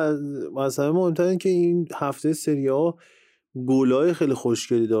بود و مثلا مهمتر این که این هفته سری آ گلای خیلی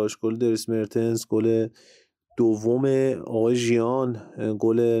خوشگلی داشت. گل دریس مرتنس، گل دوم آقای ژیان،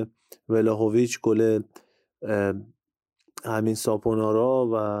 گل ولاهویچ، گل همین ساپونارا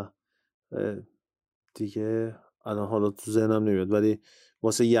و دیگه الان حالا تو ذهنم نمیاد ولی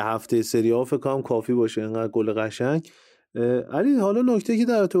واسه یه هفته سری آ فکر کنم کافی باشه اینقدر گل قشنگ. علی حالا نکته که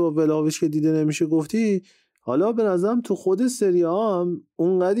در تو با ولاهویچ که دیده نمیشه گفتی، حالا به نظرم تو خود سری آ هم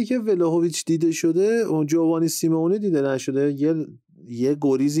اونقدری که ولاهویچ دیده شده اون جوانی سیمونه دیده نشده. یه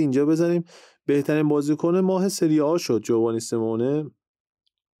گریز اینجا بزنیم، بهترین بازیکن ماه سری آ شد جوانی سیمونه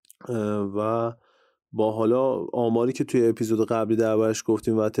و با حالا آماری که توی اپیزود قبلی دربارش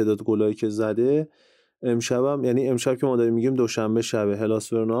گفتیم و تعداد گلایی که زده، امشب که ما داریم میگیم دوشنبه شب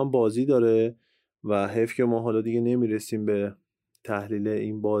هلاس ورونا هم بازی داره و حیف که ما حالا دیگه نمیرسیم به تحلیل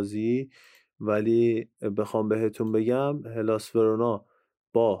این بازی، ولی بخوام بهتون بگم هلاس ورونا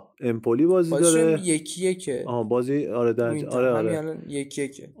با امپولی بازی داره. یکیه که بازی آره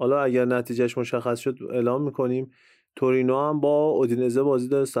یکیه. حالا اگر نتیجهش مشخص شد اعلام میکنیم. تورینو هم با اودینزه بازی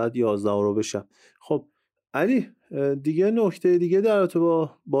داره ساعت 11 رو بشم. خب علی دیگه نکته دیگه در رابطه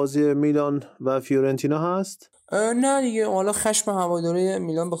با بازی میلان و فیورنتینا هست؟ نه دیگه، حالا خشم هواداری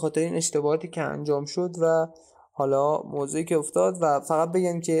میلان به خاطر این اشتباهاتی که انجام شد و حالا موضوعی که افتاد و فقط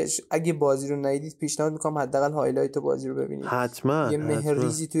بگم که اگه بازی رو ندیدید پیشنهاد میکنم حداقل هایلایت بازی رو ببینید. حتما یه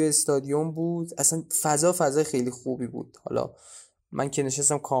مهریزی توی استادیوم بود، اصلا فضا خیلی خوبی بود. حالا من که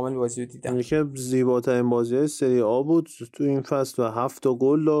نشستم کامل بازی رو دیدم. یکی زیباترین بازی سری آ بود تو این فصل و 7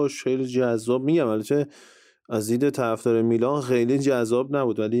 گل داشت. خیلی جذاب، میگم البته از دید طرفدار میلان خیلی جذاب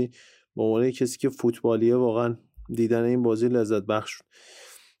نبود ولی به عنوان کسی که فوتبالیه واقعا دیدن این بازی لذت بخش شد.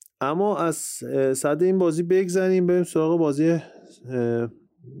 اما از صد این بازی بگذریم بریم سراغ بازی.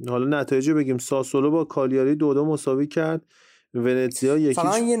 حالا نتایج بگیم. ساسولو با کالیاری 2-2 مساوی کرد. ونتزیا یکیش.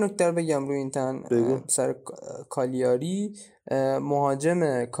 فقط یه نکته بگم روی این تن سر کالیاری.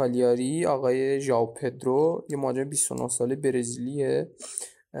 مهاجم کالیاری آقای ژائو پدرو، یه مهاجم 29 ساله برزیلیه،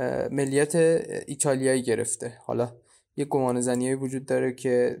 ملیت ایتالیایی گرفته. حالا یه گمانه‌زنی‌ای وجود داره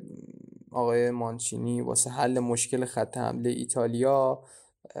که آقای مانچینی واسه حل مشکل خط حمله ایتالیا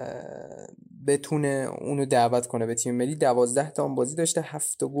بتونه اونو دعوت کنه به تیم ملی. 12 تا بازی داشته،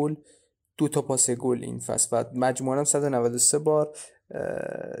 7 گل، 2 تا پاس گل این فصل و مجموعاً 193 بار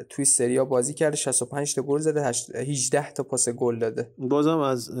توی سری آ بازی کرده، 65 تا گل زده، 18 تا پاس گل داده. بازم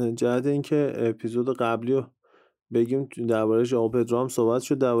از جهت اینکه اپیزود قبلی رو بگیم درباره ژائو پدرو هم صحبت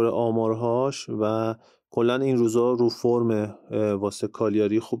شد، درباره آمارهاش و کلا این روزا رو فرم واسه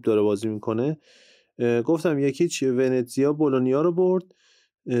کالیاری خوب داره بازی میکنه. گفتم 1-0 ونتزیا بولونیا رو برد.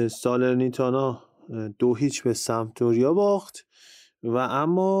 سالرنیتانا 2-0 به سمپدوریا باخت. و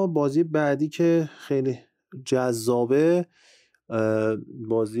اما بازی بعدی که خیلی جذابه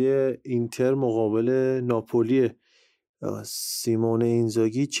بازی اینتر مقابل ناپولیه. سیمونه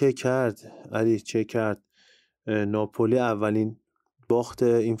اینزاگی چه کرد علی، چه کرد. ناپولی اولین باخت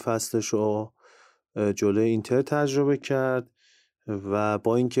این فصلش رو جلوی اینتر تجربه کرد و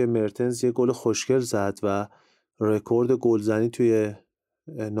با اینکه مرتنز یه گل خوشگل زد و رکورد گلزنی توی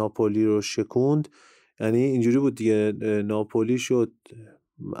ناپولی رو شکوند، یعنی اینجوری بود دیگه، ناپولی شد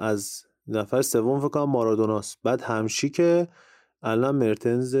از نفر سوم فکر کنم مارادوناست، بعد همشیکه، الان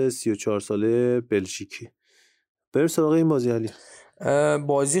مرتنز 34 ساله بلژیکی. بریم سراغ این بازی علی.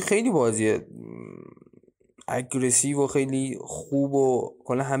 بازی خیلی بازیه اگریسیو و خیلی خوب و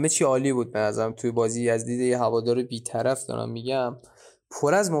کلا همه چی عالی بود به نظرم توی بازی. از دید یه هوادار بی‌طرف دارم میگم،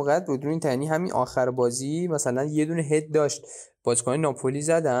 پر از موقعیت بود. روی تنی همین آخر بازی مثلا یه دونه هد داشت بازیکن ناپولی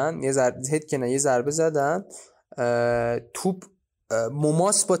زدن، یه هد که نه، یه ضربه زدن، توپ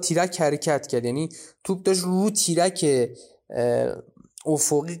موماس با تیرک حرکت کرد، یعنی توپ داشت رو تیرک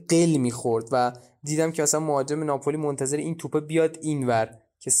افقی قل میخورد و دیدم که اصلا مهاجم ناپولی منتظر این توپ بیاد اینور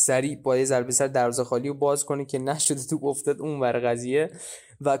که سریع با یه ضربه سر دروازه خالی رو باز کنه که نشده، توپ افتاد اونور قضیه.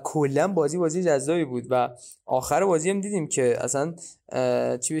 و کلا بازی جذابی بود و آخر بازی هم دیدیم که اصلا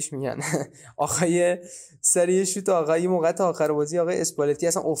چی بهش میگن آقای سریع شوت، آقای موقع آخر بازی آقای اسپالتی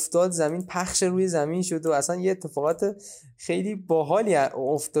اصلا افتاد زمین، پخش روی زمین شد و اصلا یه اتفاقات خیلی باحالی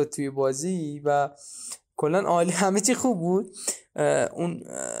افتاد توی بازی و کلا عالی، همه چی خوب بود. اون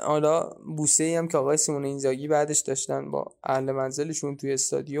حالا بوسه‌ای هم که آقای سیمون اینزاگی بعدش داشتن با اهل منزلشون توی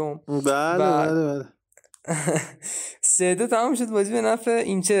استادیوم. بله 3-2 تمام شد بازی به نفع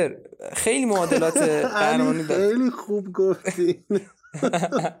اینتر. خیلی معادلات قهرمانی داشت. خیلی خوب گفتی.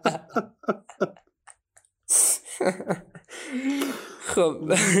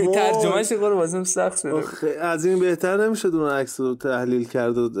 خب ترجمهش رو واسم سخت شد. از این بهتر نمیشد اون عکس رو تحلیل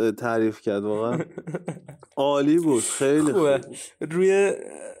کرد و تعریف کرد، واقعا عالی بود، خیلی خوبه. روی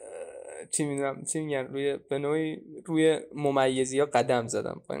چی میگن روی به نوعی روی ممیزی ها قدم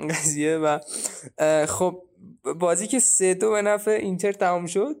زدم با این قضیه. و خب بازی که 3-2 به نفع اینتر تمام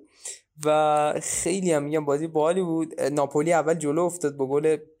شد و خیلی هم میگم بازی باحالی بود. ناپولی اول جلو افتاد با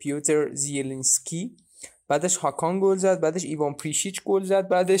گل پیوتر زیلینسکی، بعدش هاکان گل زد، بعدش ایوان پریشیچ گل زد،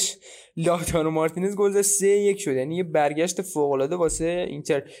 بعدش لاتارو مارتینز گل زد، 3-1 شد. یعنی یه برگشت فوق العاده واسه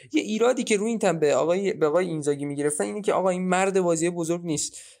اینتر. یه ایرادی که روی این تن به آقای اینزاگی میگرفتن اینه که آقا این مرد بازی بزرگ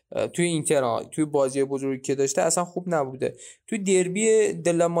نیست. توی اینتر توی بازی بزرگی که داشته اصلا خوب نبوده. توی دربی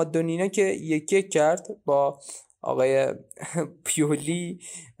دلا مادونینا که 1-1 کرد با آقای پیولی،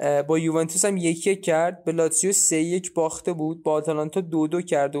 با یوونتوس هم 1-1 کرد، به لاتزیو 3-1 باخته بود، با آتالانتا 2-2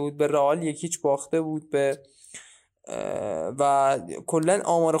 کرده بود، به رئال 1-0 باخته بود به و کلا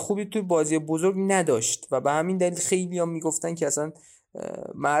آمار خوبی توی بازی بزرگ نداشت و به همین دلیل خیلی هم میگفتن که اصلا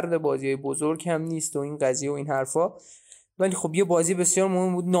مرد بازی بزرگ هم نیست و این قضیه و این حرفا. ولی خب یه بازی بسیار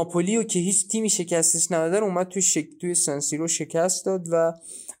مهم بود. ناپولی رو که هیچ تیمی شکستش ندادن اومد توی سنسیرو شکست داد و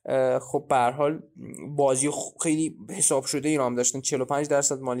خب به هر حال بازی خیلی حساب شده اینا هم داشتن.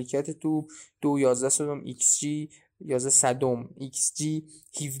 45% مالکیت تو 2-11 صدم XG 11 صدم XG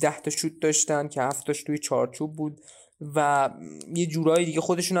 17 تا شوت داشتن که 7 تاش توی چارچوب بود و یه جورایی دیگه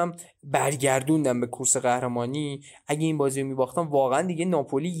خودشون هم برگردوندن به کورس قهرمانی. اگه این بازی رو میباختن واقعا دیگه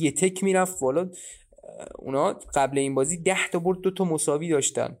ناپولی یه تک میرفت بالا. اونا قبل این بازی 10 تا برد 2 تا مساوی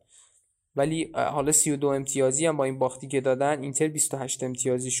داشتن، ولی حالا 32 امتیازی هم با این باختی که دادن. اینتر 28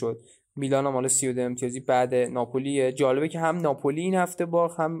 امتیازی شد، میلان هم حالا 32 امتیازی بعد ناپولی. جالبه که هم ناپولی این هفته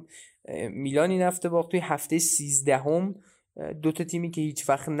باخت هم میلان این هفته باخت. توی هفته 13 دو تا تیمی که هیچ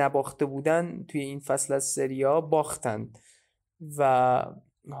وقت نباخته بودن توی این فصل از سری آ باختن و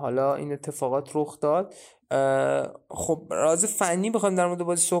حالا این اتفاقات رخ داد. خب راز فنی بخوایم در مورد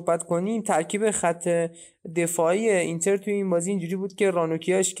بازی صحبت کنیم، ترکیب خط دفاعی اینتر توی این بازی اینجوری بود که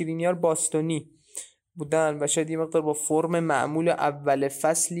رانوکیا، اشکرینیار، باستونی بودن و شاید یه مقدار با فرم معمول اول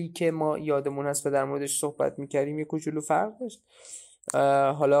فصلی که ما یادمون هست و در موردش صحبت میکردیم یه کوچولو فرق داشت.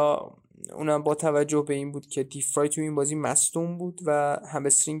 حالا اونم با توجه به این بود که دیفرای توی این بازی مصدوم بود و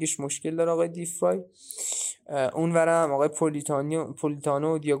همسترینگش مشکل داره آقای دیفرای. اونورم آقای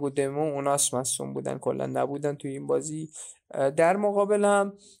پولیتانو و دیاگو دمو اوناس مصدوم بودن، کلا نبودن توی این بازی. در مقابل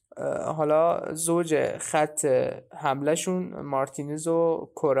هم حالا زوج خط حمله شون مارتینز و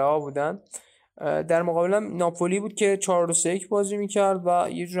کورا بودن در مقابل ناپولی بود که 4-2-3-1 بازی میکرد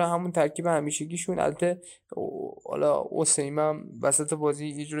و یه جور همون ترکیب همیشگیشون. البته حالا اوسیمم وسط بازی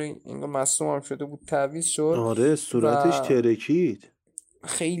یه جوری انگار مصدوم هم شده بود، تعویض شد. آره صورتش ترکید،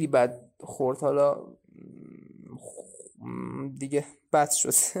 خیلی بد خورد. حالا دیگه بد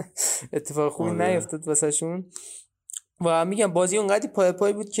شد اتفاق خوبی نیفتاد واسهشون. و میگم بازی اونقدی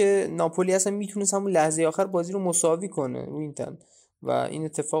پای بود که ناپولی اصلا میتونست همون لحظه آخر بازی رو مساوی کنه رو این تن و این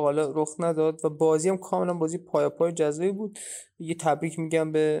اتفاق حالا رخ نداد و بازی هم کاملا بازی پای جذابی بود. یه تبریک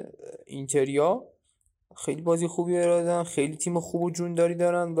میگم به اینتریا، خیلی بازی خوبی ارائه دادن، خیلی تیم خوب و جونداری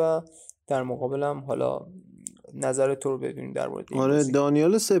دارن و در مقابل هم حالا نظر تو رو بدونیم در مورد این بازی.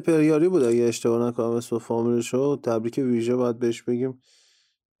 دانیال سپریاری بود اگه اشتباه نکنم اسم فامیلشو، تبریک ویژه باید بهش بگیم.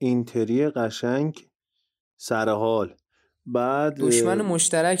 اینتری قشنگ سر حال. بعد دشمن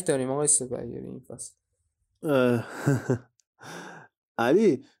مشترک داریم آقای سپریاری این فصل.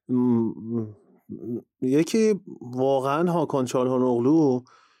 علی یکی واقعا هاکان چالهانوغلو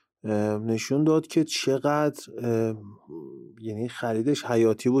نشون داد که چقدر یعنی خریدش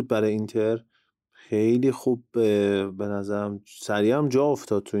حیاتی بود برای اینتر. خیلی خوب به نظرم سریع هم جا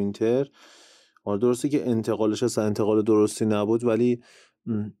افتاد تو اینتر. درسته که انتقالش اصلا انتقال درستی نبود ولی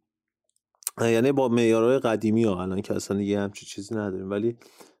یعنی با معیارهای قدیمی ها الان که اصلا دیگه همچین چیزی نداریم، ولی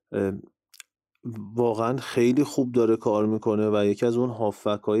واقعا خیلی خوب داره کار میکنه و یکی از اون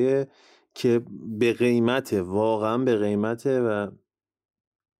هافبک‌های که به قیمته، واقعا به قیمته و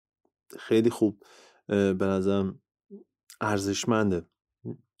خیلی خوب به نظرم ارزشمنده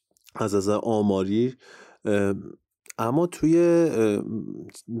از نظر آماری. اما توی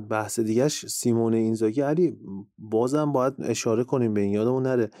بحث دیگهش سیمونه اینزاگی، علی بازم باید اشاره کنیم به این، یادمون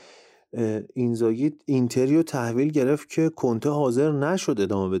نره اینزاگی اینتریو تحویل گرفت که کنته حاضر نشد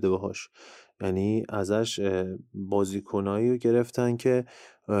ادامه بده باهاش. یعنی ازش بازیکنایی رو گرفتن که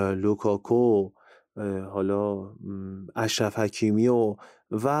لوکاکو، حالا اشرف حکیمی و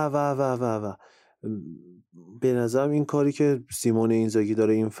به نظرم این کاری که سیمون اینزاگی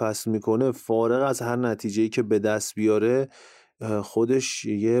داره این فصل میکنه، فارغ از هر نتیجه‌ای که به دست بیاره، خودش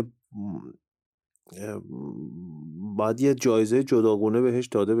باید یه جایزه جداگونه بهش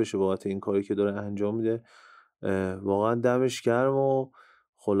داده بشه بابت این کاری که داره انجام میده. واقعا دمش گرم و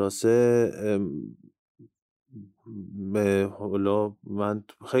خلاصه حالا من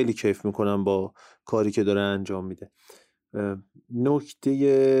خیلی کیف میکنم با کاری که داره انجام میده.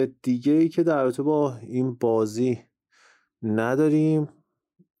 نکته دیگه ای که در رابطه با این بازی نداریم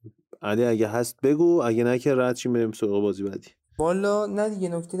علی، اگه هست بگو، اگه نه که رد شیم بریم سراغ بازی بعدی. والا نه دیگه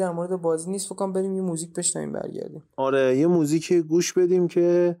نکته در مورد بازی نیست، فکرم بریم یه موزیک بشنویم برگردیم. آره یه موزیک گوش بدیم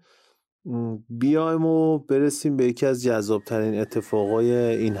که بیایم و برسیم به یکی از جذابترین اتفاقای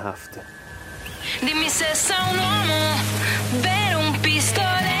این هفته. Dimmi se sei un uomo vero, un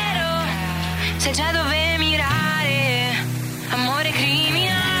pistolero, sai già dove mirare, amore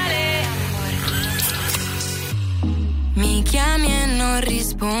criminale. Mi chiami e non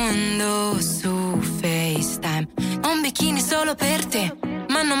rispondo su FaceTime, ho un bikini solo per te,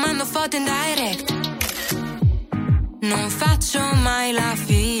 ma non mando foto in direct. Non faccio mai la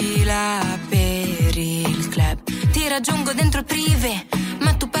fila per il club, ti raggiungo dentro prive,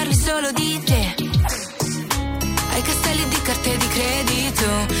 ma tu parli solo di te. Hai castelli di carte di credito,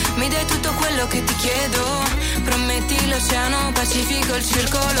 mi dai tutto quello che ti chiedo. Prometti l'oceano Pacifico, il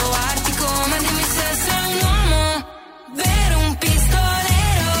circolo artico, ma dimmi se sei un uomo vero, un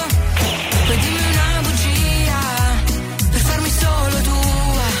pistolero. Poi dimmi una bugia per farmi solo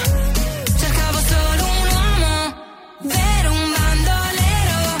tua. Cercavo solo un uomo vero, un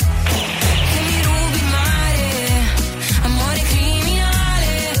bandolero che mi rubi il mare, amore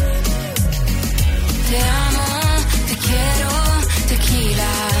criminale. Te amo, te quiero,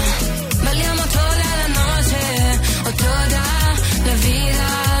 tequila. Balliamo toda la noche o toda la vida.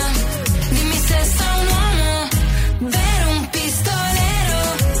 Dimmi se sei un uomo vero, un pistolero.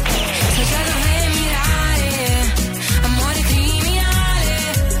 Sai già dove mirare, amore criminale.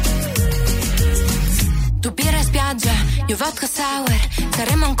 Tu birra in spiaggia, io vodka sour.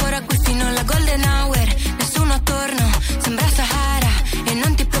 Saremo ancora qui fino alla golden hour. Nessuno attorno, sembra Sahara. E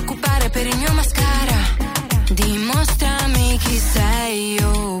non ti preoccupare per il mio mascara. Dimostrami chi sei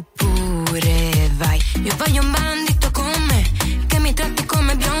oppure vai. Io voglio un bandito con me, che mi tratti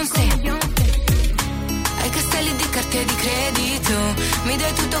come Beyoncé. Hai castelli di carte di credito, mi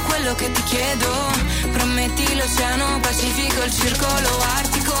dai tutto quello che ti chiedo. Prometti l'oceano Pacifico, il circolo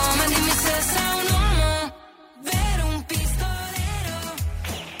artico, ma dimmi se sei un uomo vero, un pistolero.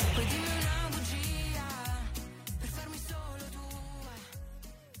 Poi dimmi una bugia per farmi solo tua.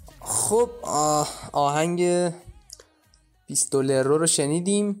 خب آهنگ پیستولرو رو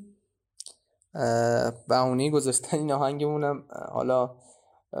شنیدیم بهونه گذاشتن این آهنگمونم حالا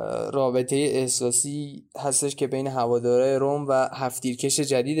رابطه احساسی هستش که بین هواداره روم و هفت‌تیرکش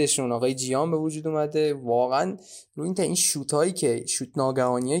جدیدشون آقای جیان به وجود اومده. واقعا رو این شوت هایی که شوت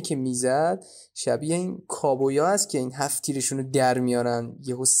ناگهانیایی که میزد شبیه این کابویا است که این هفت‌تیرشون رو در میارن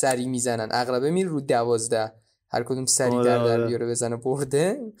یهو سری میزنن، اغلبه میره رو 12 هر کدوم سری در بیاره بزنه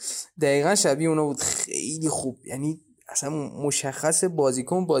برده. دقیقا شبیه اونا بود. خیلی خوب، یعنی اصلا مشخص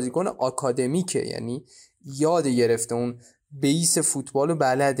بازیکن آکادمیکه، یعنی یاد گرفته اون بیس فوتبالو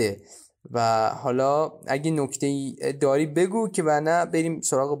بلده. و حالا اگه نکته‌ای داری بگو که ورنه بریم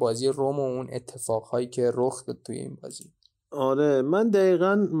سراغ بازی روم و اون اتفاقهایی که رخ داد توی این بازی. آره من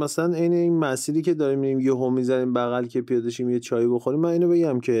دقیقاً مثلا این مسیری که داریم میریم یهو میذاریم بغل که پیاده شیم یه چای بخوریم، من اینو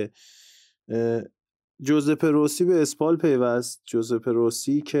بگم که جوزپه روسی به اسپال پیوست. جوزپه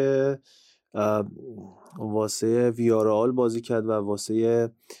روسی که واسه ویارال بازی کرد و واسه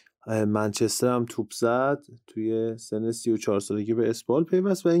منچستر هم توپ زد، توی سن 34 سالگی به اسپال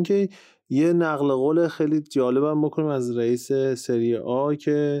پیوست. و اینکه یه نقل قول خیلی جالبم بکنیم از رئیس سری آ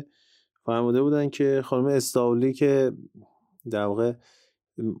که فرموده بودن که خانم استاولی که در واقع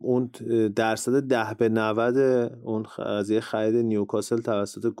اون درصد 10-90 اون قضیه خرید نیوکاسل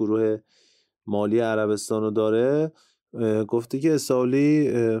توسط گروه مالی عربستان رو داره، گفته که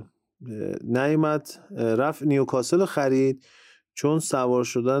استاولی نیامد رفت نیوکاسل خرید چون سوار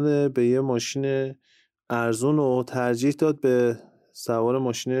شدن به یه ماشین ارزون رو ترجیح داد به سوار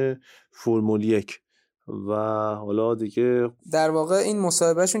ماشین فرمول 1. و حالا دیگه در واقع این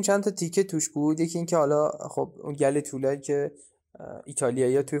مصاحبهشون چند تا تیکه توش بود. یکی این که حالا خب اون گله طولایی که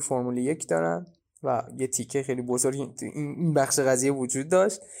ایتالیایی‌ها توی فرمول 1 دارن و یه تیکه خیلی بزرگ این بخش قضیه وجود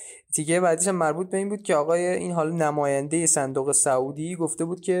داشت. تیکه بعدیش هم مربوط به این بود که آقای این حالا نماینده صندوق سعودی گفته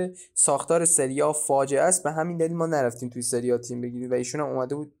بود که ساختار سری آ فاجعه است، به همین دلیل ما نرفتیم توی سری آ تیم بگیریم. و ایشون هم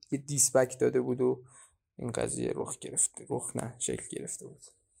اومده بود یه دیسبک داده بود و این قضیه شکل گرفته بود.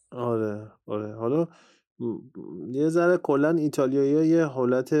 آره حالا یه ذره کلا ایتالیایی‌ها یه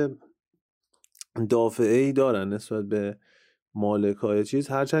حالت دافعه‌ای دارن نسبت به مالکای چیز،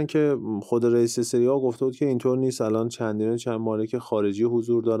 هرچند که خود رئیس سری آ گفته بود که اینطور نیست، الان چند مالک خارجی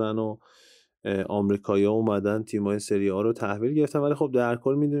حضور دارن و آمریکایی‌ها اومدن تیم‌های سری آ رو تحویل گرفتن. ولی خب در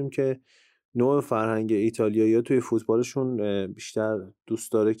کل میدونیم که نوع فرهنگ ایتالیایی‌ها توی فوتبالشون بیشتر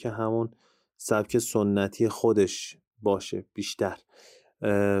دوست داره که همون سبک سنتی خودش باشه بیشتر.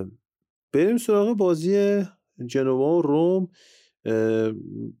 بریم سراغ بازی جنوا و روم.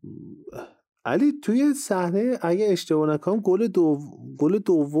 علی توی صحنه اگه اشتباه نکنم گل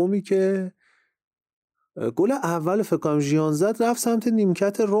دومی که گل اول فکر کنم ژیان زد رفت سمت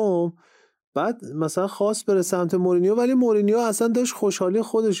نیمکت روم، بعد مثلا خواست بره سمت مورینیو ولی مورینیو اصلا داشت خوشحالی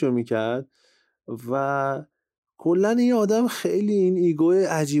خودشو میکرد. و کلا این آدم خیلی این ایگو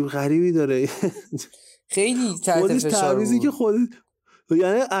عجیب غریبی داره. خیلی تحت فشار بود که خود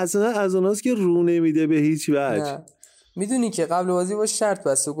یعنی اصلا از اوناست که رو نمیده به هیچ وجه. میدونی که قبل بازی با شرط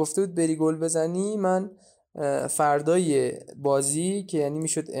بسته گفته بود بری گل بزنی من فردای بازی که یعنی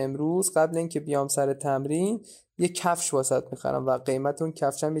میشد امروز قبل اینکه بیام سر تمرین یه کفش واسط میخرم و قیمت اون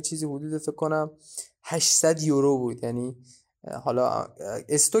کفشم یه چیزی حدود فکر کنم 800 یورو بود. یعنی حالا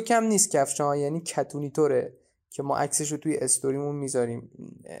استوک هم نیست کفش ها، یعنی کتونی طوره که ما عکسش رو توی استوریمون میذاریم.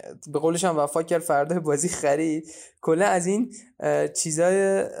 به قولش هم وفا کرد فردای بازی خرید. کلا از این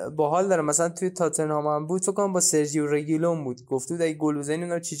چیزای باحال داره. مثلا توی تاتنهام هم بود فکر کنم با سرژیو رگیلون بود، گفته بود اگه گل بزنی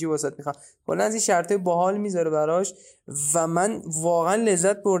اونم چیزی واسط میخوام. کلا از این شرطای باحال میذاره براش و من واقعا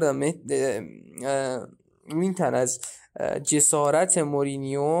لذت بردم این تن از جسارت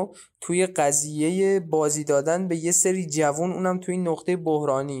مورینیو توی قضیه بازی دادن به یه سری جوان، اونم توی این نقطه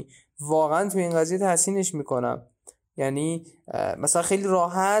بحرانی. واقعا توی این قضیه تحسینش میکنم. یعنی مثلا خیلی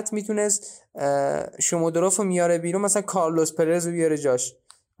راحت میتونست شومودروفو میاره بیرون، مثلا کارلوس پرز رو بیاره جاش،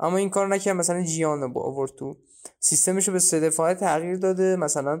 اما این کار نکرد. مثلا جیان رو آورد تو سیستمشو به 3 دفاعه تغییر داده.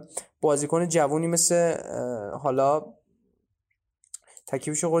 مثلا بازیکن جوونی مثل حالا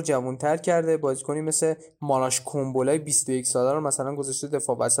تکیبشو خود جوان‌تر کرده، بازیکنی مثل مالاش کومبولای 21 ساله رو مثلا گذاشته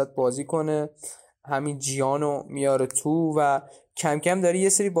دفاع وسط بازی کنه، همین جیانو میاره تو و کم کم داره یه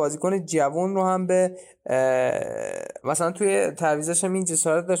سری بازیکن جوان رو هم به مثلا توی تعویضاش هم این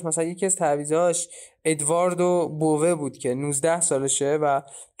جسارت داشت. مثلا یکی از تعویضاش ادواردو بووه بود که 19 سالشه و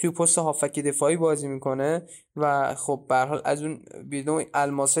توی پست هافک دفاعی بازی میکنه و خب به هر حال از اون بیدون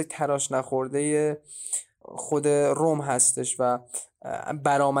الماسای تراش نخورده خود روم هستش و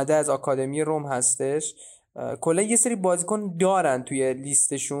برآمده از آکادمی روم هستش. کلا یه سری بازیکن دارن توی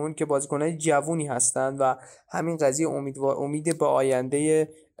لیستشون که بازیکنای جوونی هستن و همین قضیه امید به آینده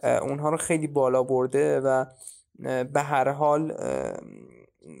اونها رو خیلی بالا برده و به هر حال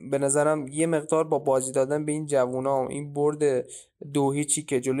به نظرم یه مقدار با بازی دادن به این جوونا، این برد 2-0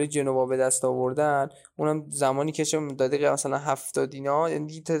 که جلوی جنوا به دست آوردن، اونم زمانی که دقیقه مثلا 70 اینا،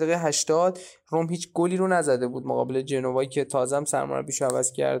 یعنی دقیقه 80 روم هیچ گلی رو نزده بود مقابل جنوایی که تازه هم سرمربیشو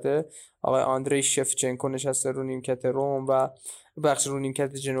عوض کرده. آقای آندری شفچنکو نشسته رو نیمکت روم و بخش رو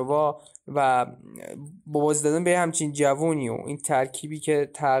نیمکت جنوا و با بازی دادن به همچین جوونی و این ترکیبی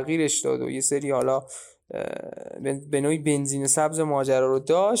که تغییرش داد و یه سری حالا به نوعی بنزین سبز ماجرا رو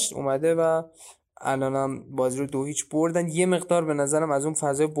داشت اومده و الانم بازی رو 2-0 بردن. یه مقدار به نظرم از اون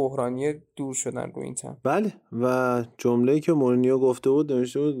فضای بحرانی دور شدن رو این تن. بله و جمله‌ای که مورینیو گفته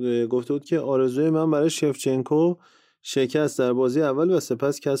بود که آرزوی من برای شفچنکو شکست در بازی اول و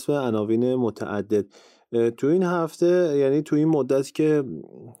سپس کسب عناوین متعدد. تو این هفته، یعنی تو این مدتی که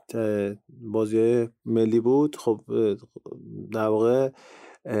بازی ملی بود، خب در واقع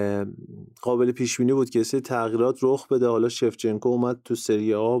قابل پیش بینی بود که سری تغییرات رخ بده. حالا شفچنکو اومد تو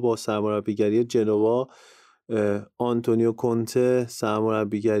سری آ با سرمربیگری جنوا، آنتونیو کونته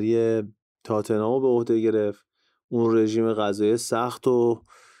سرمربیگری تاتنهام به عهده گرفت، اون رژیم غذایی سخت رو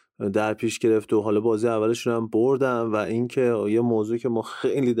در پیش گرفت و حالا بازی اولشون هم بردن. و اینکه یه موضوع که ما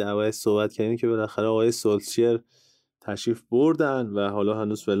خیلی دربارش صحبت کردیم که بالاخره آقای سولشیر تشریف بردن و حالا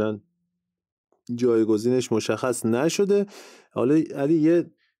هنوز فعلا جایگزینش مشخص نشده. حالا علی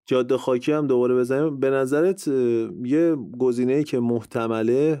یه جاده خاکی هم دوباره بزنیم، به نظرت یه گزینه‌ای که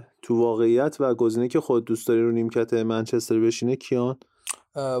محتمله تو واقعیت و گزینه‌ای که خود دوست داری رو نیمکت منچستر بشینه کیان؟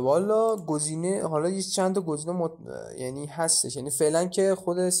 والا گزینه، حالا یه چند تا گزینه یعنی هستش، یعنی فعلا که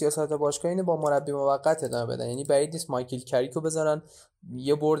خود سیاست باشگاه اینه با مربی موقت ادامه بدن، یعنی بعید نیست مایکل کریکو بذارن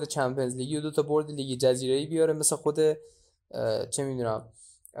یه برد چمپیونز لیگ و 2 تا برد لیگ جزیره‌ای بیاره مثل خود چه میدونم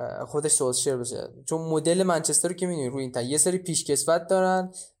خودش سولشر بشه، چون مدل منچستر رو که میدونی روی این یه سری پیشکسوت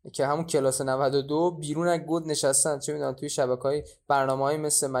دارن که همون کلاس 92 بیرون از گود نشستن، چه میدونم توی شبکه‌های برنامه‌های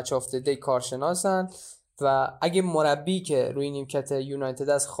مثل مچ آف دی کارشناسن و اگه مربی که روی نیمکت یونایتد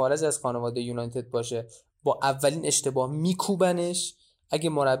از خارج از خانواده یونایتد باشه با اولین اشتباه میکوبنش، اگه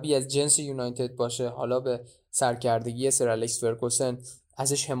مربی از جنس یونایتد باشه حالا به سرکردگی سر الکس فرگوسن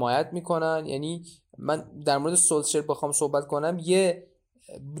ازش حمایت میکنن. یعنی من در مورد سولشر بخوام صحبت کنم، یه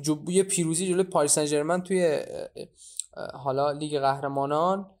پیروزی جلوی پاریس سن ژرمن توی حالا لیگ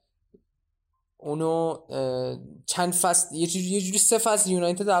قهرمانان، اونو چند فصل یه جوری 3 فصل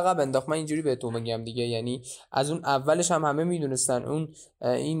یونایتد عقب انداخت، من اینجوری بهتون بگم دیگه. یعنی از اون اولش هم همه میدونستن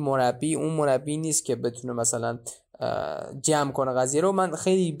این مربی اون مربی نیست که بتونه مثلا جمع کنه قضیه رو. من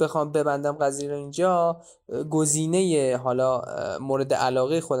خیلی بخوام ببندم قضیه رو اینجا، گزینه حالا مورد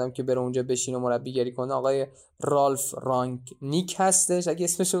علاقه خودم که بره اونجا بشینه و مربیگری کنه آقای رالف رانگنیک هستش، اگه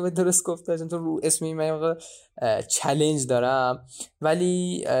اسمش رو درست گفتم چون تو رو اسمی من چالش دارم.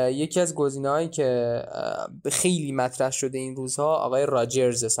 ولی یکی از گزینه‌هایی که خیلی مطرح شده این روزها آقای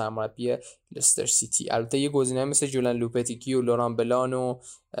راجرز سرمربی لستر سیتی، البته یه گزینه مثل جولان لوپتگی و لوران بلان و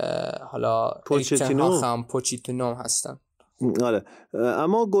حالا پوچتینو هستن. آره،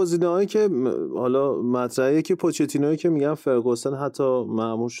 اما گزینه‌هایی که حالا مطرحه که پوچتینویی که میگن فرگوسن حتی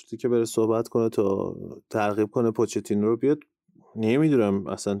مأمور شده که بره صحبت کنه تا ترغیب کنه پوچتینو رو بیاد، نمیدونم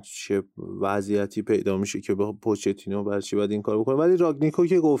اصلا چه وضعیتی پیدا میشه که با پوچتینو برای چی باید این کار بکنه. ولی راگنیکو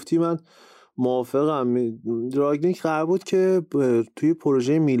که گفتی من موافقم. راگنیک قرار بود که توی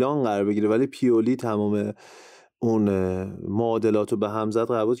پروژه میلان قرار بگیره ولی پیولی تمام اون معادلاتو به هم زد.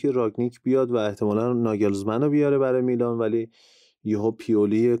 قرار بود که راگنیک بیاد و احتمالاً ناگلزمن رو بیاره برای میلان، ولی یهو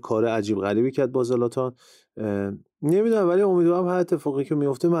پیولی کار عجیب غریبی کرد با زلاتان. نمیدونم، ولی امیدوارم هر اتفاقی که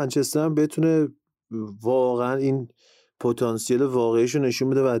میفته منچستر هم بتونه واقعا این پتانسیل واقعیشو نشون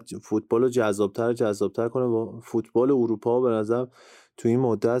بده و فوتبال رو جذابتر کنه با فوتبال اروپا. به نظر تو این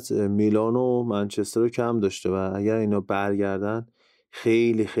مدت میلان و منچستر رو کم داشته و اگر اینا برگردن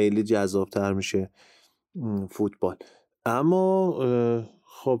خیلی خیلی جذابتر میشه فوتبال. اما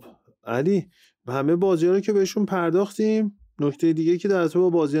خب علی، همه بازی‌ها رو که بهشون پرداختیم، نکته دیگه که در ارتباط با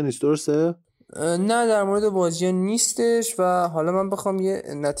بازی‌ها نیست، درسته؟ نه، در مورد بازی‌ها نیستش. و حالا من بخوام یه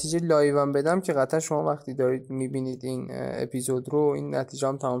نتیجه لایوام بدم که قطعا شما وقتی دارید میبینید این اپیزود رو، این نتیجه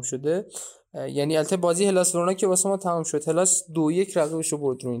هم تمام شده. یعنی البته بازی هلاس ورونا که واسه ما تمام شد، هلاس 2-1 رقیبش رو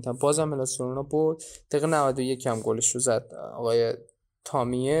برد رو این تیم، بازم هلاس ورونا برد، دقیقه 91 هم گلش رو زد آقای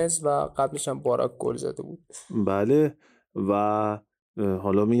تامیز و قبلش هم باراک گل زده بود. بله، و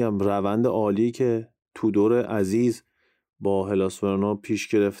حالا میگم روند عالی که تودور عزیز با هلاس ورونا پیش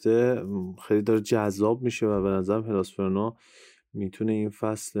گرفته خیلی داره جذاب میشه و به نظرم هلاس ورونا میتونه این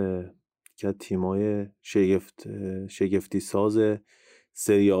فصل که تیمای شگفتی ساز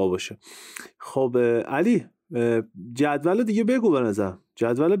سری آ باشه. خب علی، جدول دیگه بگو، به نظر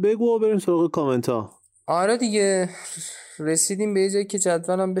جدول بگو و بریم سراغ کامنت ها. آره دیگه رسیدیم به جایی که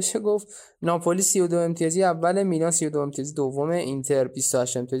جدولم بشه گفت ناپولی 32 امتیازی اول، میلان 32 امتیازی دومه، اینتر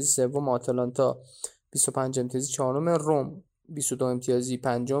 28 امتیازی سوم، آتالانتا 25 امتیازی چهارم، روم 22 امتیازی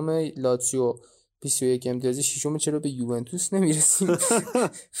پنجم، لاتزیو 21 امتیازی ششم. چرا به یوونتوس نمیرسیم؟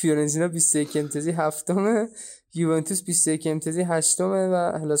 فیورنتینا 21 امتیازی هفتم، یوونتوس 21 امتیازی هشتم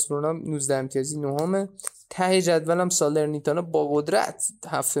و هلاس ورونا 19 امتیازی نهم. ته جدولم سالرنیتانا با قدرت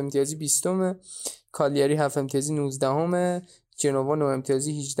 7 امتیازی 20م، کالیاری 7 امتیازی 19م، جنوا 9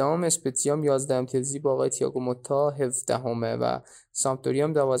 امتیازی 18م، اسپتزیا 11 امتیازی با آقای تییاگو موتا 17مه و سامپدوریا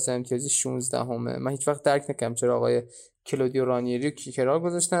 12 امتیازی 16مه. من هیچ وقت درک نکردم چرا آقای کلودیو رانیری رو کنار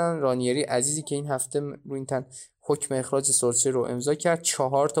گذاشتن. رانیری عزیزی که این هفته رو این تن حکم اخراج سورسی رو امضا کرد،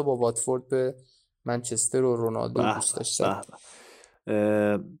 4 تا با واتفورد به منچستر و رونالدو دوست داشت.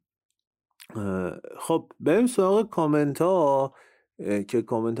 خب بریم سراغ کامنت ها که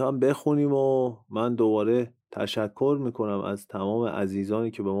کامنت ها هم بخونیم و من دوباره تشکر میکنم از تمام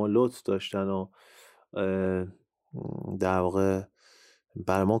عزیزانی که به ما لطف داشتن و در واقع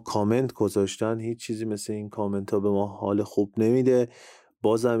بر ما کامنت گذاشتن. هیچ چیزی مثل این کامنت ها به ما حال خوب نمیده.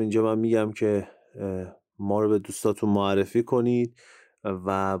 بازم اینجا من میگم که ما رو به دوستاتون معرفی کنید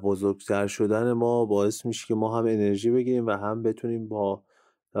و بزرگتر شدن ما باعث میشه که ما هم انرژی بگیریم و هم بتونیم با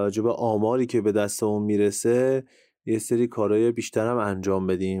توجه به آماری که به دستمون میرسه یه سری کارهای بیشتر هم انجام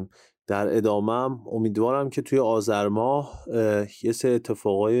بدیم. در ادامه هم امیدوارم که توی آذر ماه یه سری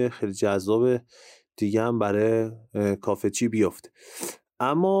اتفاقای خیلی جذاب دیگه هم برای کافه چی بیفته.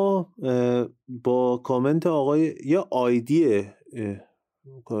 اما با کامنت آقای یا آیدی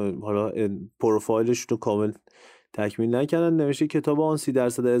حالا پروفایلش رو کامل تکمیل نکردن، نوشته کتاب آن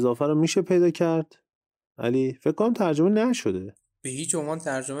 30% اضافه رو میشه پیدا کرد. علی فکر کنم ترجمه نشده، به هیچ عنوان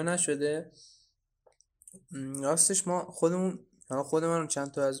ترجمه نشده. راستش ما خود من و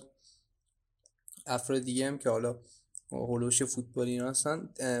چند تا از افراد دیگه هم که حالا هولوش فوتبالی هستن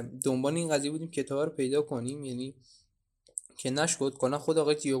دنبال این قضیه بودیم کتاب رو پیدا کنیم، یعنی که نشد. کلا خود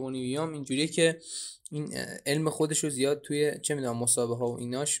آقای تییاگو نیویام اینجوریه که این علم خودش رو زیاد توی چه میدونم مسابقه ها و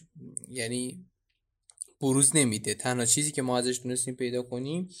ایناش یعنی بروز نمیده. تنها چیزی که ما ازش تونستیم پیدا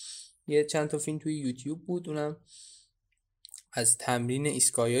کنیم یه چند تا فیلم توی یوتیوب بود، اونم از تمرین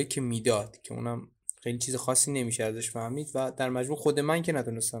ایسکایایی که میداد که اونم خیلی چیز خاصی نمیشه ازش فهمید و در مجموع خود من که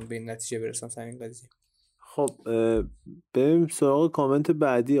نتونستم به این نتیجه برسم سر این قضیه. خب بریم سراغ کامنت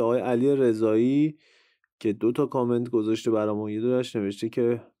بعدی آقای علی رضایی که 2 تا کامنت گذاشته برامون. یه دونش نوشته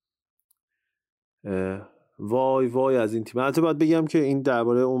که وای وای از این تیم. البته باید بگم که این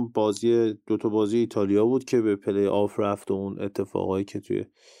درباره اون بازی 2 تا بازی ایتالیا بود که به پلی آف رفت و اون اتفاقایی که توی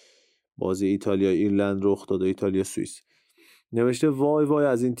بازی ایتالیا ایرلند رخ داد و ایتالیا سوئیس. نوشته وای وای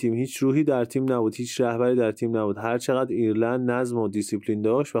از این تیم، هیچ روحی در تیم نبود، هیچ رهبری در تیم نبود. هر چقدر ایرلند نظم و دیسیپلین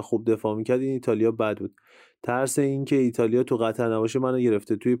داشت و خوب دفاع میکرد این ایتالیا بد بود. ترس این که ایتالیا تو قطر نباشه منو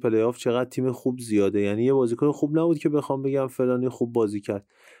گرفته. توی پلی آف چقدر تیم خوب زیاده، یعنی یه بازیکن خوب نبود که بخوام بگم فلانی خوب بازی کرد.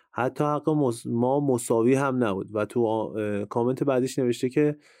 حتی حق ما مساوی هم نبود. و تو کامنت بعدیش نوشته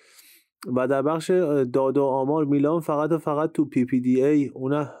که و در بخش داد و آمار میلان فقط تو پی پی دی ای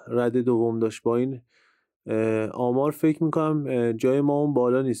اون رده دوم داشت. با این آمار فکر میکنم جای ما اون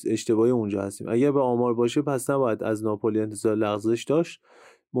بالا نیست، اشتباهی اونجا هستیم. اگر به آمار باشه پس نباید از ناپولی انتظار لغزش داشت.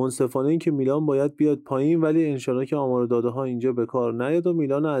 منصفانه این که میلان باید بیاد پایین، ولی انشالله که آمار و داده ها اینجا به کار نیاد و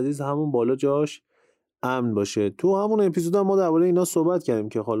میلان عزیز همون بالا جاش امن باشه. تو همون اپیزود هم ما درباره اینا صحبت کردیم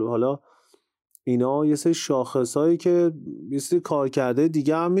که حالا اینا یه سری شاخصایی که یه سری کارکرده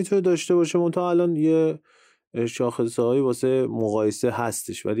دیگه هم میتونه داشته باشه. منتها الان یه شاخصهایی واسه مقایسه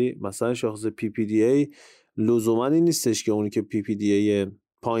هستش، ولی مثلا شاخص پی پی دی ای لزوما این نیستش که اونی که پی پی دی ای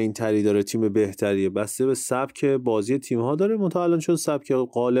پایین تری داره تیم بهتریه، بسته به سبک بازی تیم ها داره. منتها الان چون سبک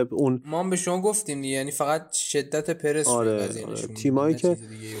غالب اون ما هم به شما گفتیم دیگه، یعنی فقط شدت پرس آره تیمایی که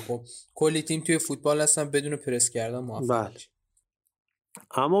خب کلی تیم توی فوتبال هستن بدون پرس کردن موفق میشه.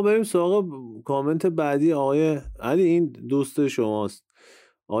 اما بریم سراغ کامنت بعدی. آقای علی این دوست شماست،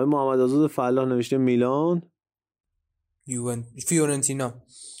 آقای محمد آزاد فلاح نوشته میلان فیورنتینا.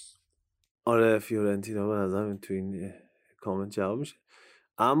 آره فیورنتینا به نظرم تو این کامنت جواب میشه.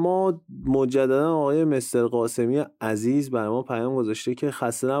 اما مجددا آقای مستر قاسمی عزیز برای ما پیام گذاشته که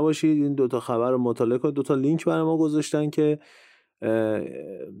خسته نباشید، این 2 تا خبر رو مطالعه کنید. 2 تا لینک برای ما گذاشتن که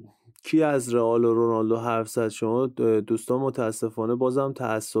کی از رئال و رونالدو حرف زد. شما دوستان متاسفانه بازم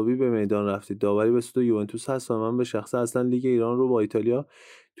تعصبی به میدان رفتید. داوری به سود یوونتوس هست و من به شخصه اصلا لیگ ایران رو با ایتالیا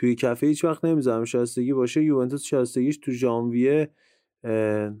توی کفه هیچ وقت نمیذارم. شایستگی باشه یوونتوس شایستگیش تو ژانویه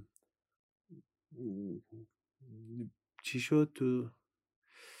چی شد تو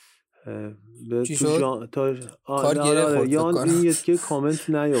چی شد؟ کار گره خورد یان این یه کامنت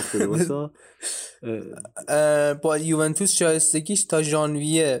نیافتاده واسه با یوونتوس شایستگیش تا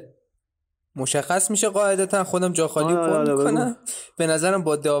ژانویه مشخص میشه قاعدتا. خودم جا خالی پر میکنم. به نظرم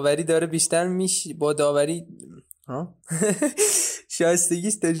با داوری داره بیشتر میشه. با داوری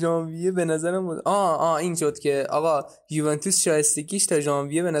شایستگیش تا ژانویه به نظرم این شد که آقا یوونتوس شایستگیش تا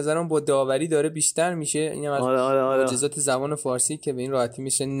ژانویه به نظرم با داوری داره بیشتر میشه. این هم از معجزات زبان فارسی که به این راحتی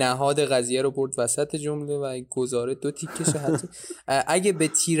میشه نهاد قضیه رو برد وسط جمله و گزاره 2 تیکشه. حتی اگه به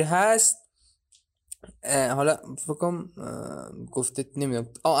تیر هست حالا فکرم گفته نمیدونم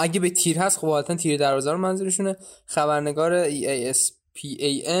اگه به تیر هست خب حالتا تیر دروازه رو منظورشونه. خبرنگار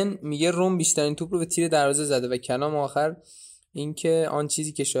ESPN میگه روم بیشترین توپ رو به تیر دروازه زده و کلام آخر این که آن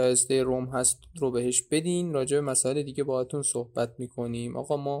چیزی که شایسته روم هست رو بهش بدین. راجع به مسائل دیگه باهاتون صحبت میکنیم.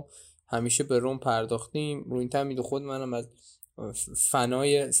 آقا ما همیشه به روم پرداختیم. رو این تمید خود منم از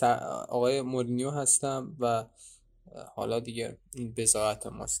فنای آقای مورینیو هستم و حالا دیگه این بضاعت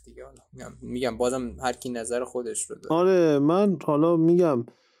ماست دیگه. حالا میگم بازم هر کی نظر خودش رو داره. آره من حالا میگم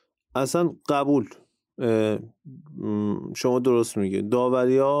اصلا قبول، شما درست میگه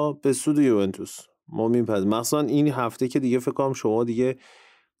داوری ها به سود یوونتوس ما میپذیریم. مثلا این هفته که دیگه فکر کنم شما دیگه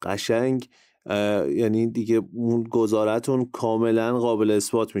قشنگ یعنی دیگه اون گزارتون کاملا قابل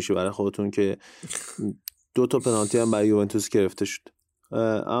اثبات میشه برای خودتون که 2 تا پنالتی هم برای یوونتوس گرفته شد.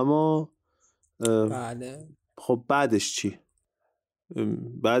 اما بله خب بعدش چی؟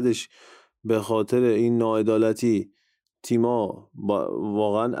 بعدش به خاطر این ناعدالتی تیما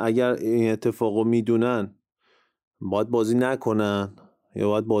واقعا اگر این اتفاقو میدونن باید بازی نکنن یا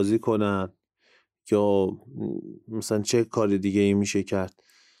باید بازی کنن یا مثلا چه کار دیگه ای میشه کرد؟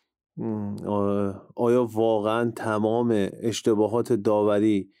 آیا واقعا تمام اشتباهات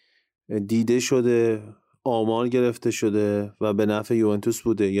داوری دیده شده، آمار گرفته شده و به نفع یوونتوس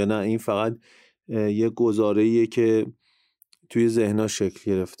بوده یا نه این فقط یه گزاره‌ایه که توی ذهن‌ها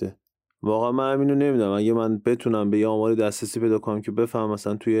شکل گرفته؟ واقعا من اینو نمیدونم. اگه من بتونم به یه آماری دسترسی پیدا کنم که بفهم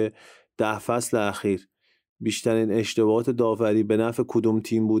مثلا توی 10 فصل اخیر بیشترین اشتباهات داوری به نفع کدوم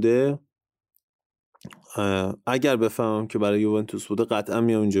تیم بوده، اگر بفهمم که برای یوونتوس بوده قطعا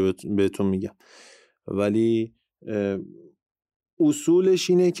میام اینجا بهتون میگم. ولی اصولش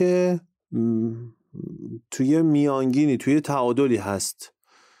اینه که توی میانگینی توی تعادلی هست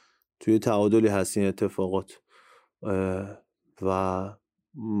این اتفاقات و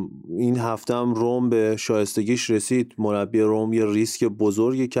این هفته هم روم به شایستگیش رسید. مربی روم یه ریسک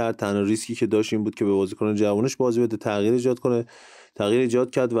بزرگی کرد. تنها ریسکی که داشت این بود که به بازیکن جوانش بازی بده، تغییر ایجاد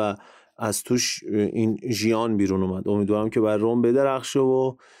کرد و از توش این ژیان بیرون اومد. امیدوارم که بر روم بدرخشه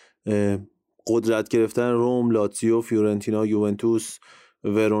و قدرت گرفتن روم، لاتزیو، فیورنتینا، یوونتوس،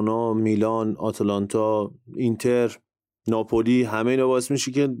 ورونا، میلان، آتلانتا، اینتر، ناپولی، همه اینا باعث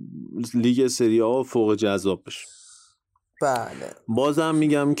میشه که لیگ سری آ فوق جذاب بشه. بله بازم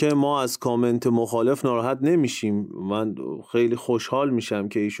میگم که ما از کامنت مخالف ناراحت نمیشیم. من خیلی خوشحال میشم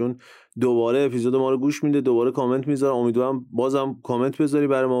که ایشون دوباره اپیزود ما رو گوش میده، دوباره کامنت میذاره. امیدوارم بازم کامنت بذاری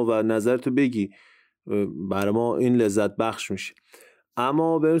برای ما و نظرتو بگی، برای ما این لذت بخش میشه.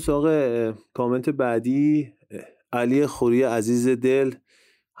 اما بریم سراغ کامنت بعدی. علی خوری عزیز دل،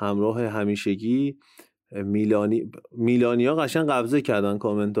 همراه همیشگی، میلانیا قشنگ قبضه کردن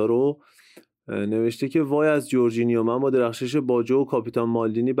کامنتا رو. نوشته که وای از جورجینیو، من با درخشش باجو و کاپیتان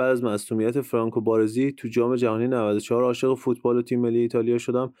مالدینی بعد از مصونیت فرانکو بارزی تو جام جهانی 94 عاشق فوتبال و تیم ملی ایتالیا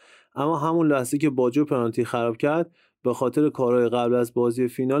شدم، اما همون لحظه که باجو پنالتی خراب کرد به خاطر کارهای قبل از بازی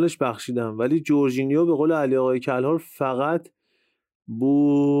فینالش بخشیدم. ولی جورجینیو به قول علی آقای کلهر فقط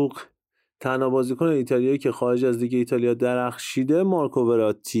بوق. تنها بازیکن ایتالیایی که خارج از لیگ ایتالیا درخشیده مارکو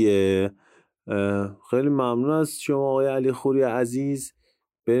وراتیه. خیلی ممنون از شما آقای علی خوری عزیز.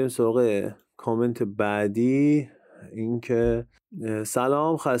 بریم سراغ کامنت بعدی. این که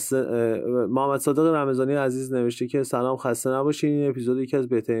سلام محمد صادق رمضانی عزیز نوشته که سلام، خسته نباشید. این اپیزود یکی از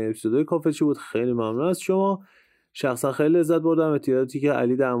بهترین اپیزودهای کافه چی بود. خیلی ممنون از شما. شخصا خیلی لذت بردم. اطلاعاتی که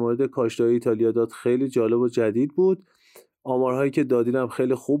علی در مورد کاشتای ایتالیا داد خیلی جالب و جدید بود. آمارهایی که دادینم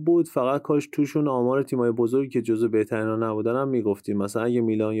خیلی خوب بود. فقط کاش توشون آمار تیمای بزرگی که جزو بهترینا نبودن هم میگفتیم. مثلا اگه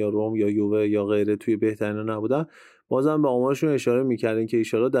میلان یا روم یا یووه یا غیره توی بهترینا نبودن بازم به آمارشون اشاره میکردین که ان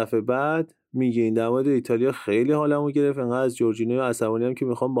شاءالله دفعه بعد میگین. در مورد ایتالیا خیلی حالمو گرفت. انقدر از جورجینیو عصبانی هم که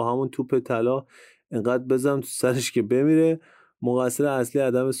میخوام با همون توپ طلا انقدر بزنم تو سرش که بمیره. مقصر اصلی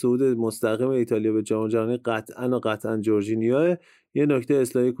عدم صعود مستقیم ایتالیا به جام جهانی قطعاً جورجینیوه. یه نکته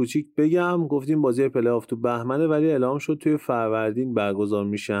اصلاحی کوچیک بگم، گفتیم بازی پلی‌آف تو بهمنه ولی اعلام شد توی فروردین برگزار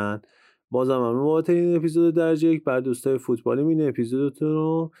میشن. بازم ممنون بابت این اپیزود درجه 1. برای دوستای فوتبالی این اپیزودتون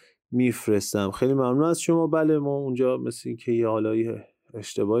رو میفرستم. خیلی ممنون از شما. بله ما اونجا مثل که یه حالایی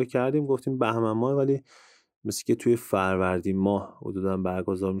اشتباهی کردیم گفتیم بهمن ماه، ولی مثل که توی فروردین ماه حدوداً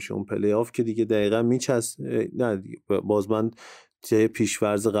برگزار میشه اون پلی آف که دیگه دقیقاً نه دیگه باز من طی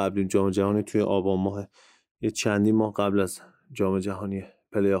پیش‌فرض قبل جام جهانی توی آبان ماه، یه چندین ماه قبل از جام جهانی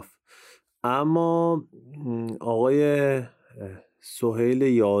پلی آف. اما آقای سهیل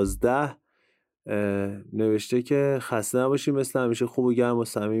 11 نوشته که خسته نباشی، مثل همیشه خوب و گرم و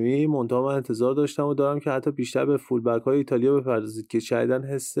صمیمی. منتها من انتظار داشتم و دارم که حتی بیشتر به فول بک های ایتالیا بپردازید که شایدن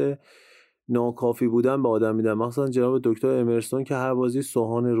حس ناکافی بودن به آدم میدن، مخصوصا جناب دکتر امرسون که هر بازی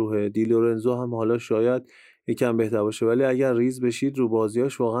سوهان روحه. دی لورنزو هم حالا شاید یکم بهتر باشه، ولی اگر ریز بشید رو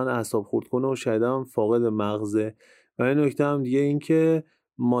بازیاش واقعا اعصاب خورد کنه و شایدن فاقد مغزه. و این نکته هم دیگه این که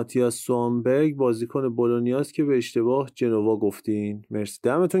ماتیاس سوانبرگ بازیکن بولونیاست که به اشتباه جنوا گفتین. مرسی،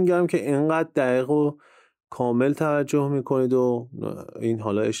 دمتون گرم که اینقدر دقیق و کامل توجه میکنید و این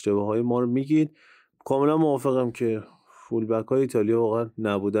حالا اشتباه های ما رو میگید. کاملا موافقم که فول بک های ایتالیا واقعا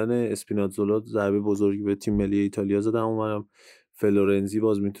نبودن اسپیناتزولا ضربه بزرگی به تیم ملی ایتالیا زدن. اونم فلورنزی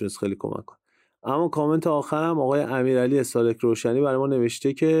باز میتونست خیلی کمک کنه. اما کامنت آخرم آقای امیرعلی سالک روشنی برای ما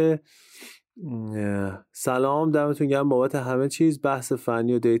نوشته که سلام، دمتون گرم بابت همه چیز. بحث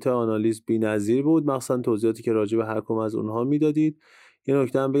فنی و دیتا آنالیز بی‌نظیر بود، مخصوصا توضیحاتی که راجع به هر کدوم از اونها میدادید. یه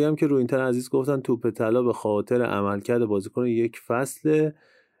نکته هم بگم که روینتن عزیز گفتن توپ طلا به خاطر عملکرد بازیکن یک فصل،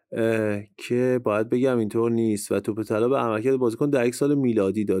 که باید بگم اینطور نیست و توپ طلا به عملکرد بازیکن در یک سال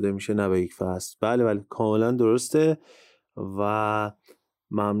میلادی داده میشه، نه به یک فصل. بله کاملا درسته و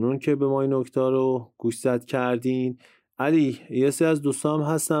ممنون که به ما این نکته رو گوشزد کردین. علی، یه سری از دوستام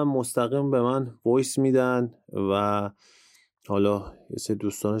هستن مستقیم به من وایس میدن و حالا یه سری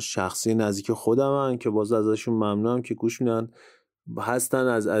دوستان شخصی نزدیک خودمن که باز ازشون ممنونم که گوش میدن. هستن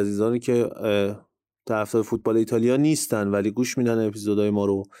از عزیزانی که طرفدار فوتبال ایتالیا نیستن ولی گوش میدن اپیزودهای ما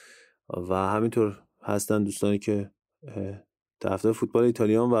رو، و همینطور هستن دوستانی که طرفدار فوتبال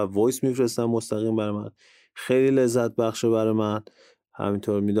ایتالیا و وایس میفرستن مستقیم برای من. خیلی لذت بخشه برای من،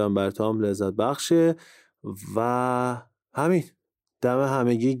 همینطور میدونم برای تو هم لذت بخشه. و همین، دم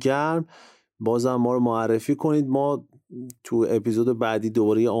همگی گرم. بازم ما رو معرفی کنید، ما تو اپیزود بعدی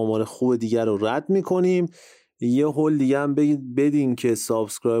دوباره یه آمار خوب دیگر رو رد میکنیم. یه هول دیگه هم بدین که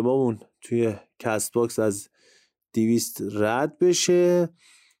سابسکرایبامون توی کست باکس از 200 رد بشه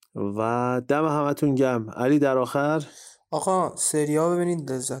و دم همتون گرم. علی در آخر آقا سریا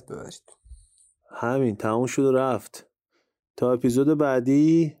ببینید لذت ببرید. همین، تموم شد و رفت. تا اپیزود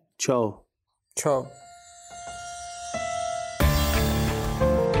بعدی، چاو.